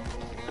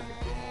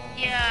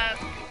 Yeah.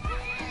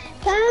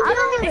 Can I be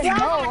on the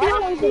Black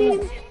Wolf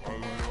team?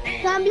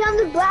 Can I be on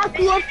the Black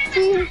Wolf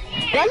team?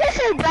 Let me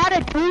say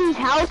Ratatouille's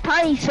House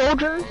Tiny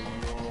Soldiers.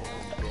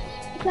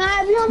 Can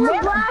I be on the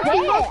Black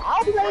Wolf?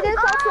 I'll play this,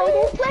 I'll play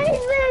We this. played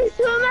this.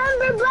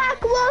 Remember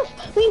Black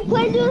Wolf? We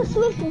played this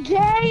with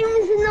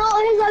James and all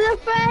his other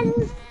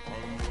friends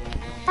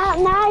at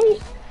night.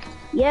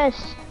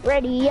 Yes,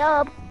 ready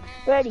up,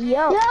 ready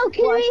up. Yo,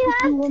 can we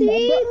have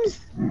teams?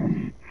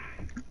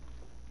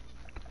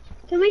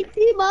 Can we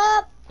team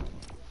up?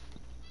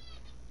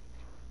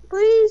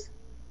 Please?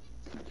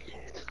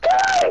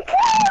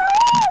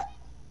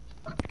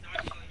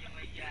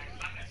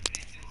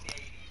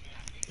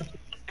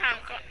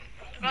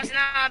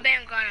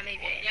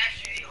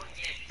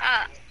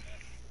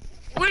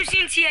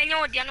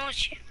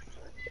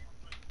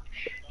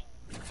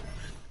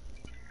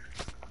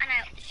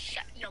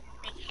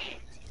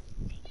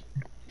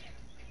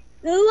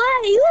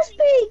 What? You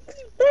speak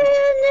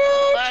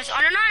Spanish?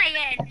 On another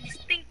hand, the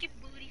stinky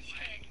booty's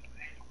head.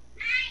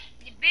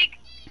 The big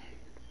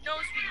nose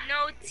with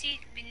no teeth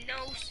with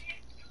nose.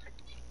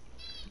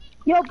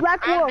 Yo,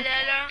 Black Wolf.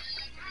 Umbrella.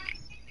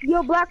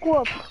 Yo, Black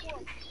Wolf.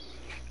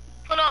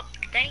 Pull up.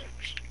 Thanks.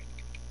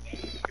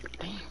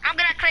 I'm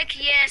gonna click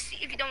yes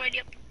if you don't ready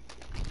up.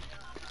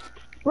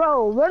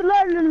 Bro, we're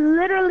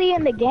literally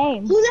in the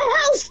game. Who the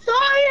hell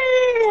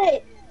started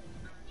it?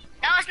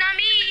 That was not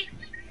me.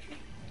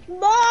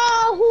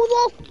 No, who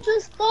the f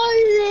just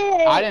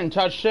started it? I didn't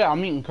touch shit.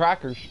 I'm eating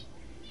crackers.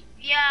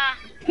 Yeah,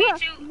 me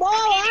too. Bro,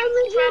 I'm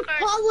legit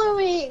crackers.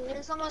 coloring.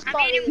 And someone's I'm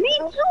coloring. eating- Me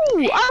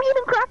too. I'm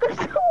eating crackers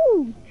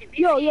too.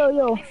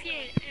 Yo.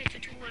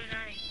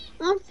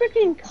 I'm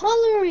freaking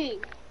coloring.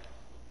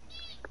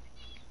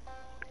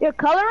 You're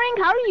coloring?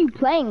 How are you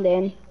playing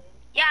then?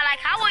 Yeah, like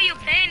how are you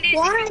playing this?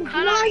 Why If you did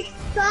color? I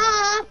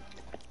stop?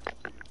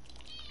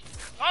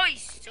 Oh,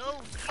 he's so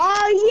good.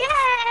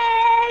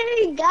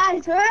 Oh, yay!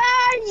 Guys, where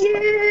are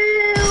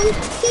you?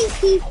 Hee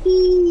hee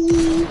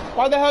hee.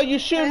 Why the hell you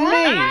shooting Don't me?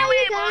 run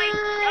away, boy. Don't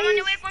guys. run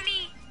away from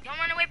me. Don't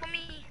run away from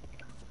me.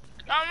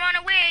 Don't run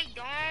away.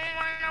 Don't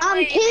run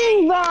away. I'm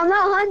king, bro. I'm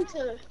not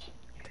hunter.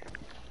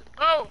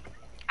 Oh,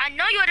 I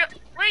know you're the.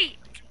 Wait.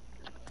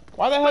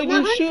 Why the hell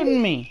you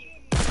shooting me?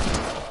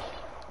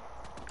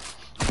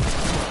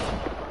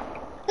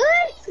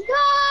 Let's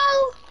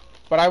go.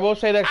 But I will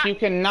say this: you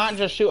cannot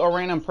just shoot a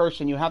random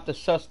person. You have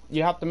to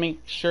You have to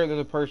make sure there's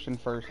a person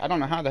first. I don't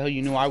know how the hell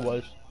you knew I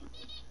was.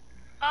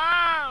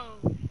 Oh.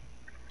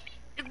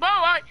 Bo,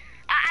 I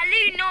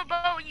literally know,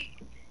 Bo. You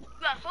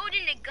are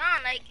holding the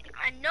gun. Like,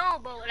 I know,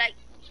 Bo. Like,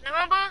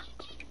 remember?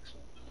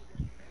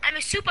 I'm a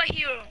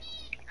superhero.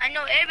 I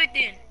know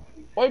everything.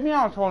 What do you mean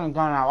I was holding a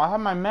gun out? I have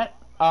my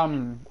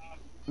I'm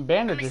a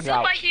bandages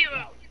out.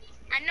 superhero.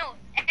 I know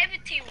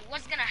everything.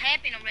 What's gonna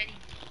happen already?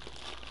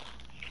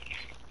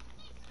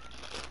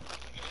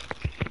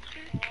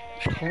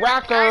 Guys,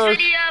 Crackers.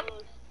 ready up.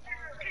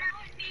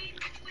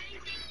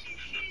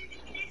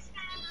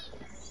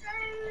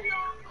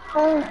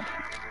 Oh.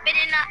 Been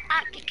in the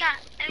Africa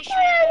and